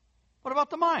 What about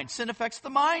the mind? Sin affects the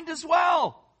mind as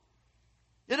well.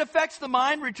 It affects the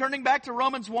mind, returning back to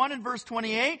Romans 1 and verse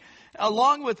 28,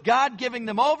 along with God giving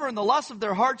them over in the lust of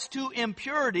their hearts to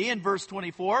impurity in verse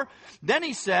 24. Then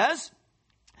he says,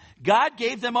 God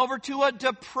gave them over to a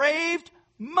depraved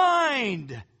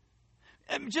mind.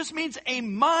 It just means a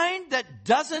mind that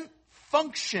doesn't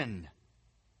function.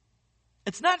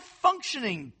 It's not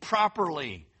functioning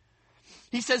properly.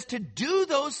 He says to do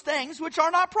those things which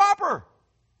are not proper.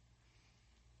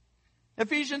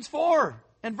 Ephesians 4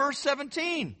 and verse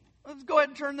 17. Let's go ahead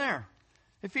and turn there.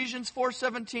 Ephesians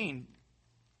 4:17.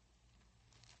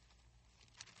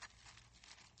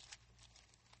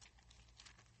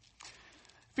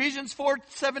 Ephesians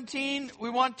 4:17, we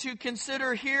want to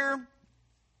consider here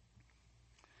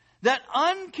that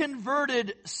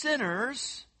unconverted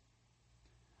sinners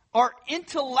are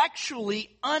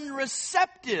intellectually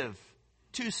unreceptive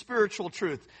to spiritual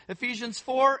truth. Ephesians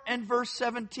 4 and verse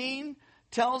 17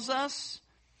 tells us,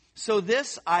 so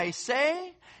this I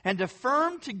say and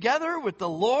affirm together with the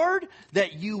Lord,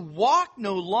 that you walk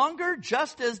no longer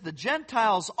just as the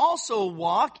Gentiles also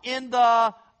walk in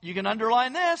the, you can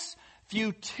underline this,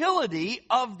 futility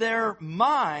of their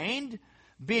mind,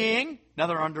 being,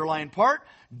 another underlined part,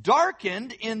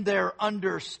 darkened in their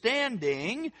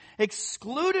understanding,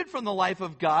 excluded from the life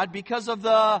of God because of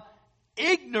the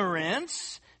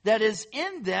ignorance that is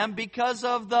in them because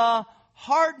of the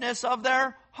hardness of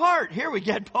their heart. Here we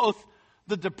get both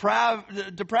the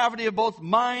depravity of both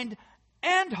mind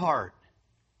and heart.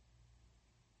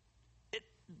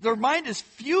 Their mind is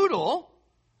futile.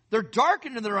 They're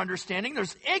darkened in their understanding.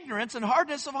 There's ignorance and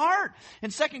hardness of heart.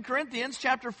 In 2 Corinthians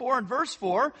chapter 4 and verse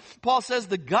 4, Paul says,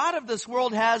 the God of this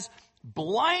world has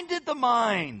blinded the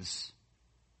minds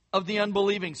of the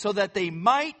unbelieving so that they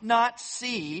might not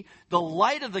see the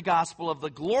light of the gospel of the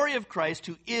glory of Christ,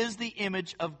 who is the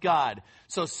image of God.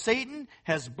 So Satan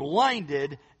has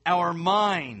blinded our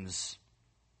minds.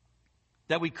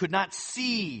 that we could not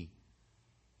see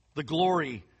the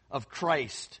glory of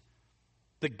Christ,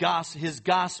 His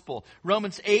gospel.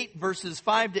 Romans 8, verses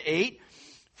 5 to 8,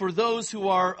 for those who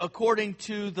are according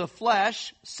to the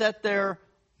flesh set their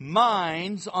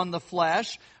minds on the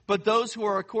flesh, but those who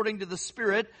are according to the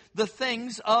Spirit, the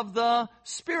things of the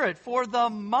Spirit. For the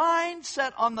mind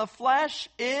set on the flesh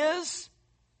is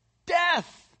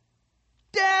death.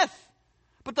 Death.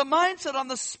 But the mindset on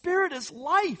the Spirit is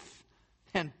life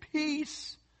and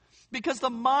peace. Because the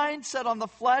mindset on the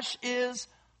flesh is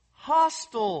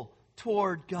hostile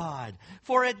toward God.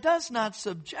 For it does not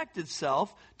subject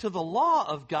itself to the law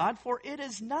of God, for it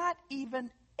is not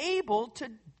even able to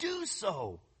do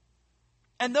so.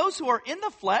 And those who are in the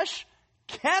flesh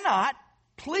cannot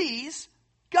please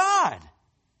God.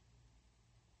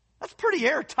 That's pretty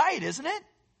airtight, isn't it?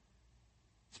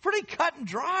 It's pretty cut and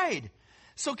dried.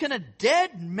 So can a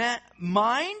dead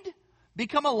mind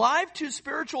become alive to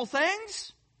spiritual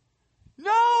things?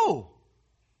 No.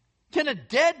 Can a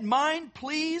dead mind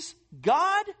please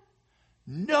God?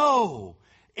 No.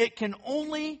 It can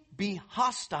only be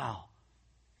hostile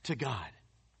to God.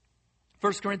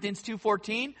 1 Corinthians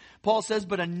 2:14, Paul says,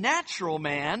 but a natural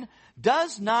man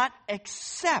does not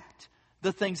accept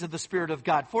the things of the Spirit of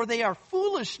God, for they are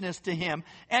foolishness to him,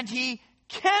 and he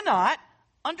cannot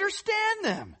understand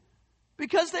them,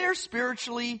 because they are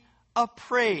spiritually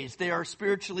appraised. They are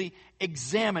spiritually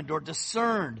examined or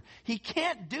discerned. He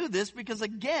can't do this because,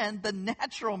 again, the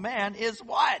natural man is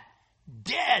what?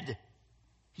 Dead.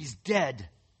 He's dead.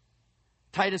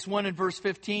 Titus 1 and verse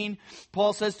 15,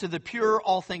 Paul says, to the pure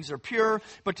all things are pure,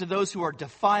 but to those who are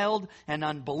defiled and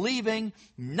unbelieving,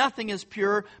 nothing is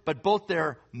pure, but both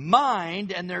their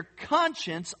mind and their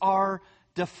conscience are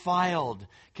defiled.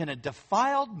 Can a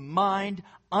defiled mind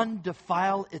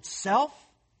undefile itself?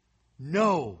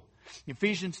 No.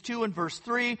 Ephesians 2 and verse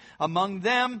 3, among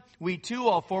them we too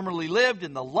all formerly lived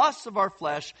in the lusts of our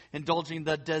flesh, indulging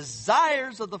the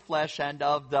desires of the flesh and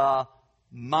of the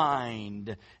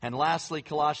mind. And lastly,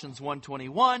 Colossians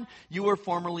 1:21, you were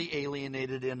formerly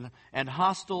alienated and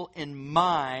hostile in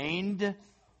mind,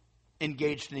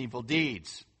 engaged in evil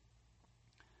deeds.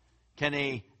 Can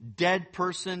a dead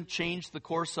person change the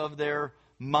course of their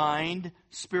mind,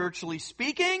 spiritually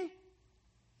speaking?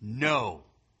 No,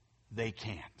 they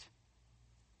can't.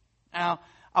 Now,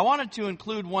 I wanted to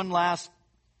include one last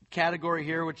category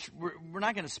here, which we're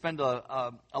not going to spend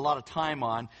a lot of time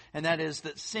on, and that is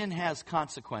that sin has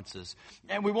consequences.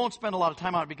 And we won't spend a lot of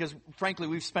time on it because, frankly,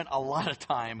 we've spent a lot of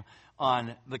time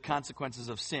on the consequences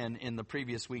of sin in the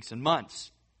previous weeks and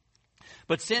months.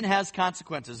 But sin has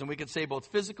consequences, and we could say both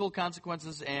physical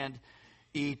consequences and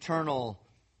eternal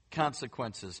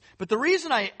consequences. But the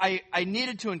reason I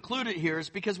needed to include it here is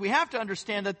because we have to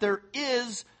understand that there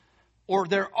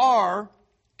are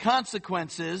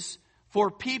consequences for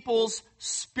people's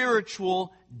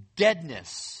spiritual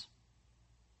deadness.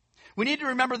 We need to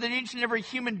remember that each and every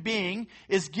human being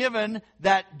is given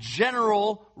that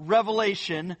general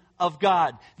revelation of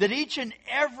God. That each and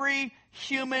every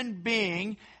human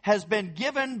being has been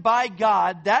given by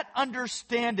God that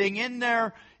understanding in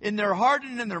their heart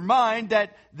and in their mind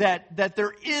that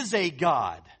there is a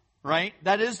God, right?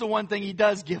 That is the one thing He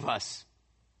does give us.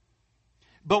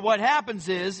 But what happens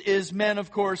is men,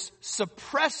 of course,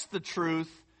 suppress the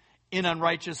truth in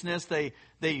unrighteousness.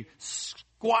 They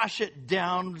squash it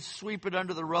down, sweep it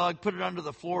under the rug, put it under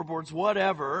the floorboards,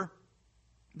 whatever.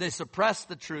 They suppress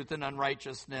the truth in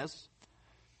unrighteousness.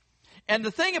 And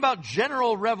the thing about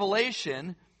general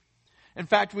revelation, in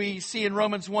fact, we see in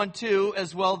Romans 1:2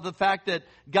 as well the fact that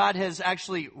God has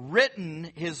actually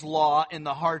written His law in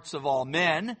the hearts of all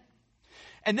men.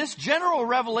 And this general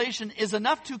revelation is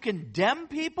enough to condemn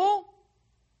people,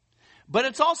 but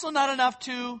it's also not enough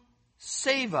to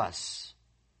save us.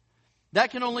 That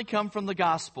can only come from the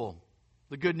gospel,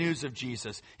 the good news of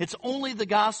Jesus. It's only the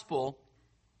gospel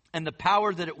and the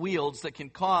power that it wields that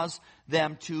can cause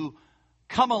them to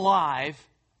come alive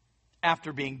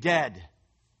after being dead.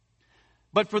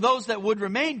 But for those that would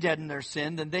remain dead in their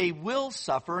sin, then they will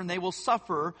suffer, and they will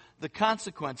suffer the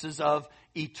consequences of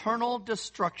eternal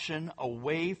destruction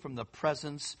away from the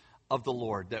presence of the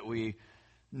Lord that we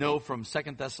know from 2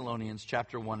 Thessalonians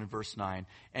chapter 1 and verse 9.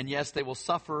 And yes, they will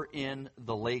suffer in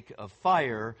the lake of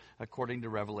fire according to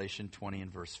Revelation 20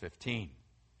 and verse 15.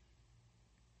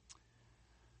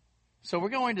 So we're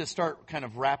going to start kind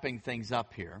of wrapping things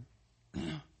up here.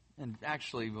 And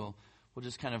actually we'll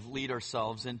just kind of lead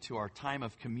ourselves into our time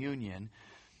of communion.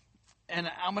 And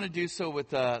I'm going to do so with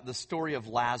the story of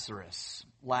Lazarus.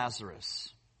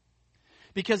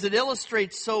 Because it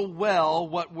illustrates so well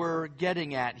what we're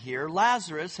getting at here.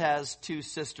 Lazarus has two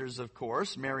sisters, of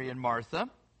course, Mary and Martha.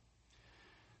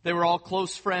 They were all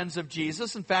close friends of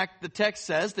Jesus. In fact, the text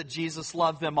says that Jesus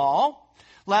loved them all.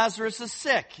 Lazarus is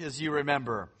sick, as you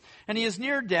remember. And he is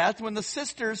near death when the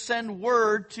sisters send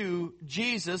word to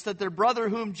Jesus that their brother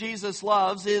whom Jesus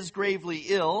loves is gravely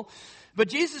ill. But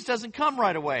Jesus doesn't come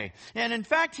right away. And in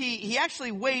fact, he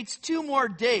actually waits 2 more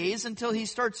days until he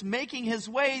starts making his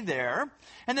way there.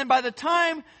 And then by the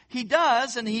time he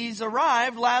does and he's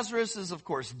arrived, Lazarus is, of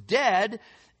course, dead.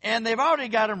 And they've already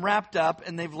got him wrapped up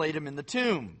and they've laid him in the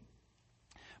tomb.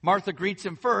 Martha greets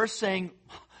him first, saying,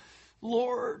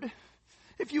 "Lord,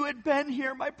 if you had been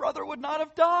here, my brother would not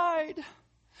have died.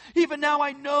 Even now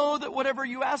I know that whatever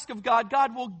you ask of God,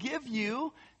 God will give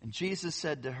you." And Jesus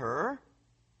said to her,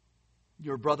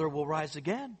 "Your brother will rise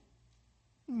again."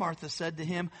 Martha said to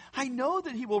him, "I know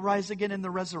that he will rise again in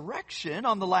the resurrection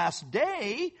on the last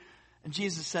day." And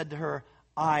Jesus said to her,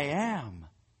 "I am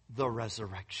the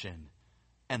resurrection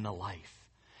and the life.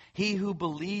 He who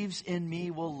believes in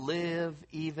me will live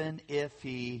even if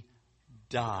he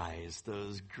dies."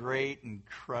 Those great,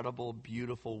 incredible,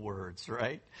 beautiful words,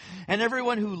 right? "And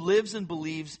everyone who lives and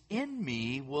believes in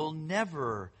me will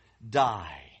never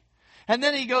die." And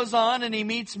then he goes on and he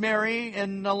meets Mary,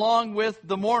 and along with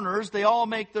the mourners, they all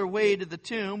make their way to the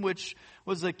tomb, which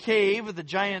was a cave with a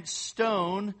giant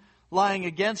stone lying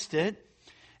against it.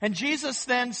 And Jesus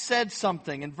then said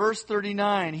something. In verse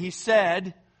 39, he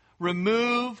said,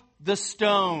 "Remove the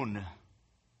stone."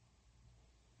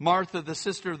 Martha, the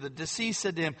sister of the deceased,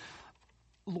 said to him,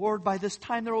 "Lord, by this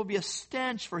time there will be a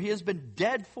stench, for he has been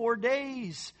dead 4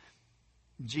 days."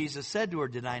 Jesus said to her,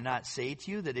 "Did I not say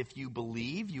to you that if you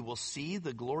believe, you will see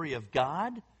the glory of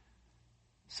God?"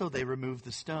 So they removed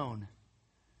the stone.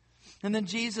 And then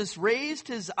Jesus raised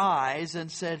his eyes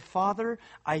and said, "Father,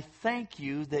 I thank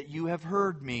you that you have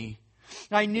heard me.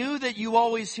 I knew that you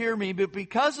always hear me, but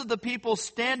because of the people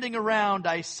standing around,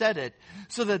 I said it,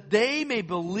 so that they may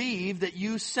believe that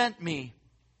you sent me."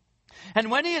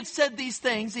 And when he had said these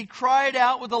things, he cried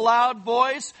out with a loud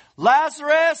voice,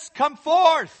 "Lazarus, come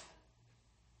forth!"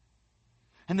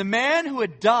 And the man who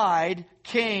had died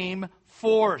came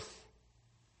forth,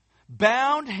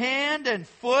 bound hand and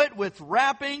foot with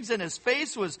wrappings, and his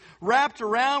face was wrapped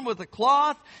around with a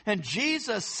cloth. And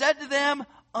Jesus said to them,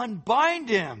 "Unbind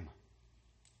him.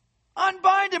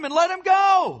 Unbind him and let him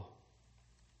go."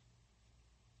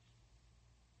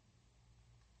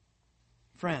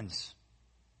 Friends,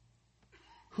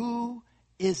 who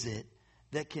is it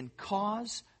that can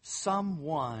cause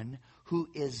someone who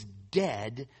is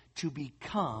dead to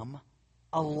become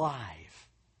alive?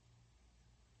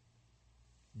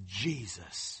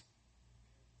 Jesus.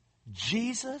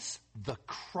 Jesus the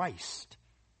Christ.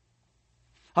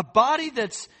 A body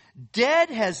that's dead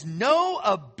has no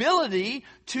ability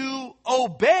to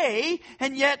obey,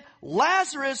 and yet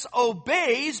Lazarus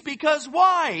obeys because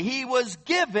why? He was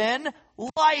given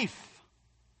life.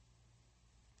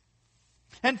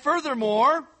 And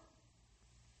furthermore,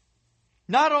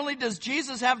 not only does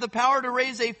Jesus have the power to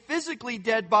raise a physically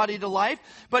dead body to life,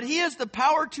 but he has the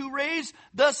power to raise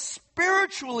the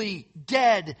spiritually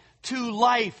dead to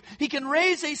life. He can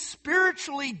raise a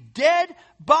spiritually dead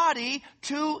body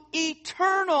to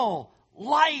eternal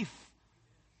life.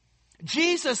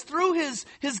 Jesus, through his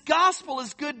gospel,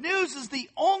 his good news, is the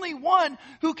only one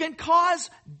who can cause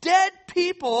dead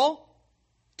people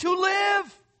to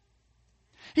live.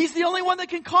 He's the only one that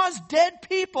can cause dead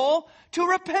people to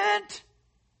repent.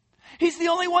 He's the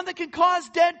only one that can cause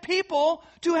dead people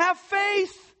to have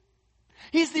faith.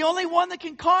 He's the only one that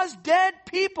can cause dead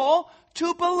people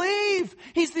to believe.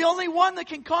 He's the only one that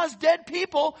can cause dead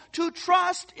people to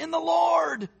trust in the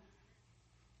Lord.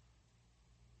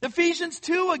 Ephesians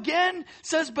 2 again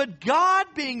says, "But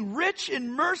God, being rich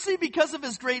in mercy because of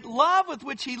his great love with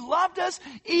which he loved us,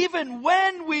 even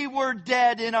when we were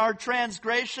dead in our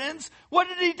transgressions," what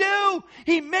did he do?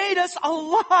 He made us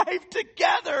alive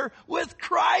together with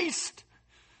Christ.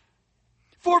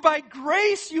 "For by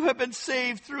grace you have been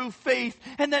saved through faith,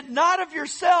 and that not of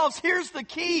yourselves." Here's the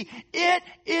key. It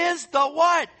is the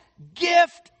what?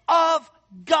 Gift of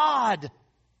God.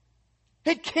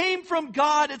 It came from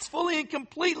God. It's fully and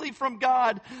completely from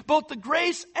God. Both the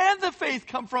grace and the faith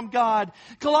come from God.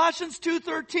 Colossians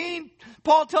 2:13,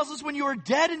 Paul tells us, "When you were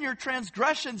dead in your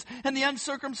transgressions and the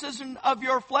uncircumcision of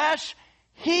your flesh,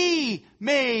 he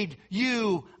made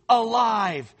you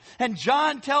alive." And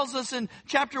John tells us in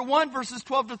chapter 1, verses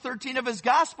 12 to 13 of his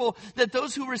gospel, that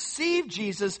those who receive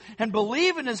Jesus and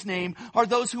believe in his name are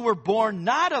those who were born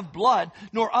not of blood,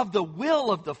 nor of the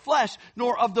will of the flesh,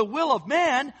 nor of the will of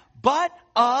man, but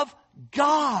of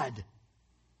God.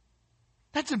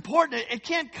 That's important. It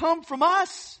can't come from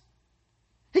us.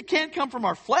 It can't come from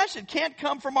our flesh. It can't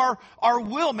come from our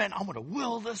will. Man, I'm going to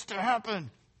will this to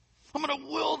happen. I'm going to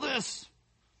will this.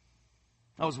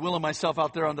 I was willing myself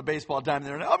out there on the baseball diamond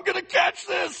there. I'm going to catch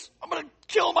this. I'm going to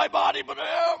kill my body.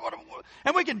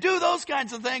 And we can do those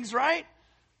kinds of things, right?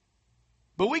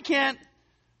 But we can't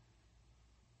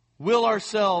will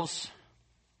ourselves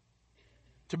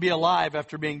to be alive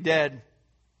after being dead.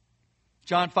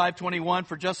 John 5:21,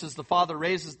 for just as the Father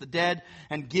raises the dead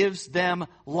and gives them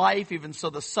life, even so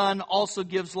the Son also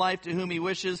gives life to whom He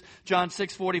wishes. John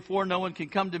 6:44, no one can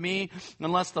come to me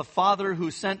unless the Father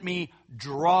who sent me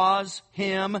draws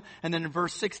him. And then in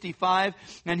verse 65,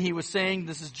 and He was saying,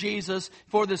 this is Jesus,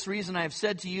 for this reason I have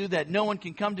said to you that no one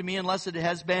can come to me unless it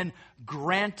has been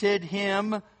granted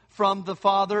him from the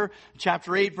Father.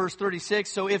 Chapter 8, verse 36,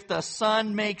 so if the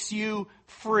Son makes you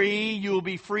free, you will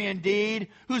be free indeed.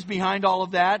 Who's behind all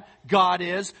of that? God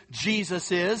is.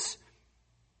 Jesus is.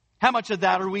 How much of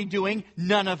that are we doing?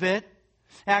 None of it.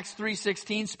 Acts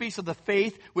 3:16 speaks of the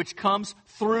faith which comes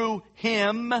through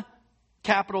Him,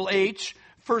 capital H.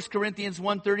 1 Corinthians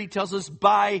 1:30 tells us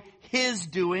by His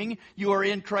doing you are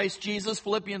in Christ Jesus.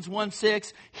 Philippians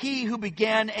 1:6, He who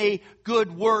began a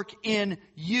good work in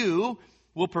you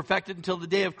will perfect it until the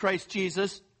day of Christ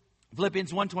Jesus.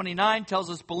 Philippians 1:29 tells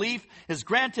us belief is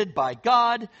granted by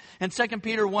God. And 2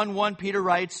 Peter 1:1, Peter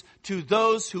writes, to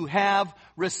those who have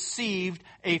received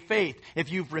a faith.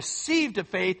 If you've received a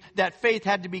faith, that faith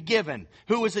had to be given.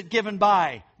 Who was it given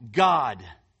by? God.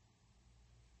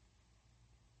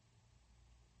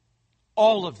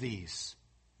 All of these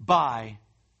by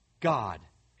God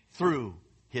through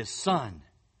His Son.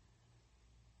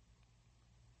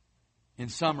 In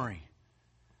summary,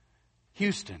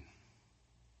 Houston,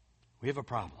 we have a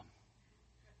problem.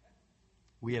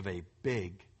 We have a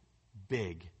big,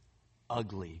 big,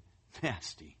 ugly,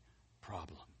 nasty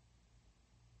problem.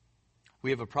 We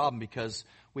have a problem because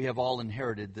we have all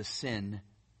inherited the sin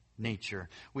nature.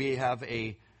 We have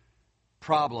a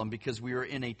problem because we are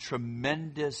in a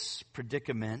tremendous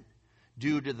predicament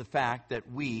due to the fact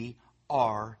that we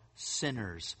are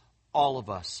sinners. All of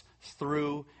us,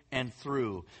 through and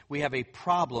through. We have a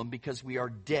problem because we are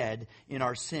dead in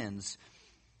our sins.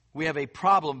 We have a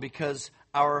problem because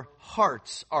our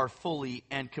hearts are fully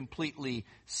and completely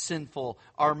sinful.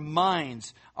 Our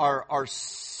minds are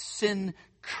sin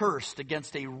cursed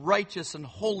against a righteous and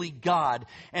holy God.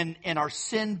 And our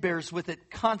sin bears with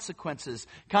it consequences.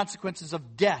 Consequences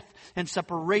of death and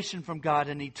separation from God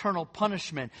and eternal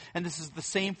punishment. And this is the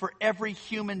same for every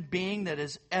human being that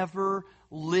has ever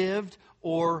lived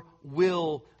or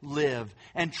will live.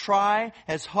 And try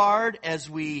as hard as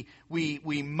we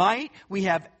might, we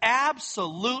have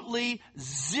absolutely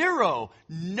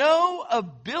no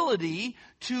ability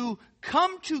to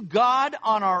come to God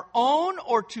on our own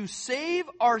or to save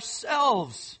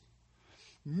ourselves.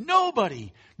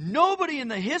 Nobody in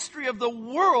the history of the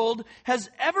world has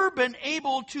ever been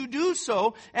able to do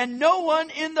so, and no one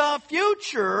in the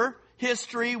future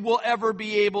history will ever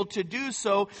be able to do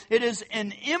so. It is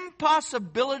an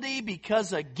impossibility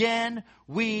because, again,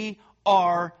 we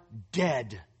are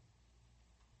dead.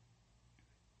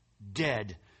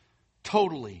 Dead.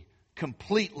 Totally,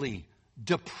 completely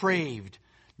depraved.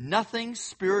 Nothing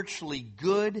spiritually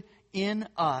good in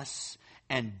us,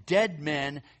 and dead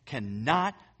men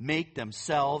cannot make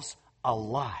themselves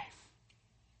alive.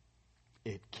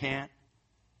 It can't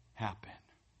happen.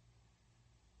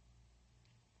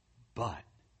 But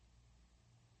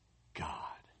God.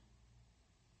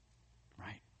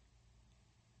 Right?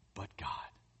 But God.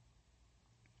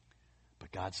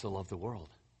 But God so loved the world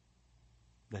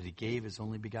that He gave His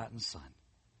only begotten Son,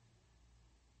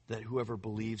 that whoever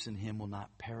believes in Him will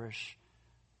not perish,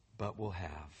 but will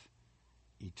have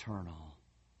eternal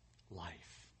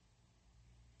life.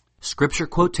 Scripture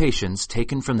quotations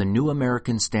taken from the New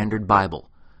American Standard Bible.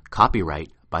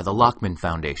 Copyright by the Lockman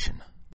Foundation.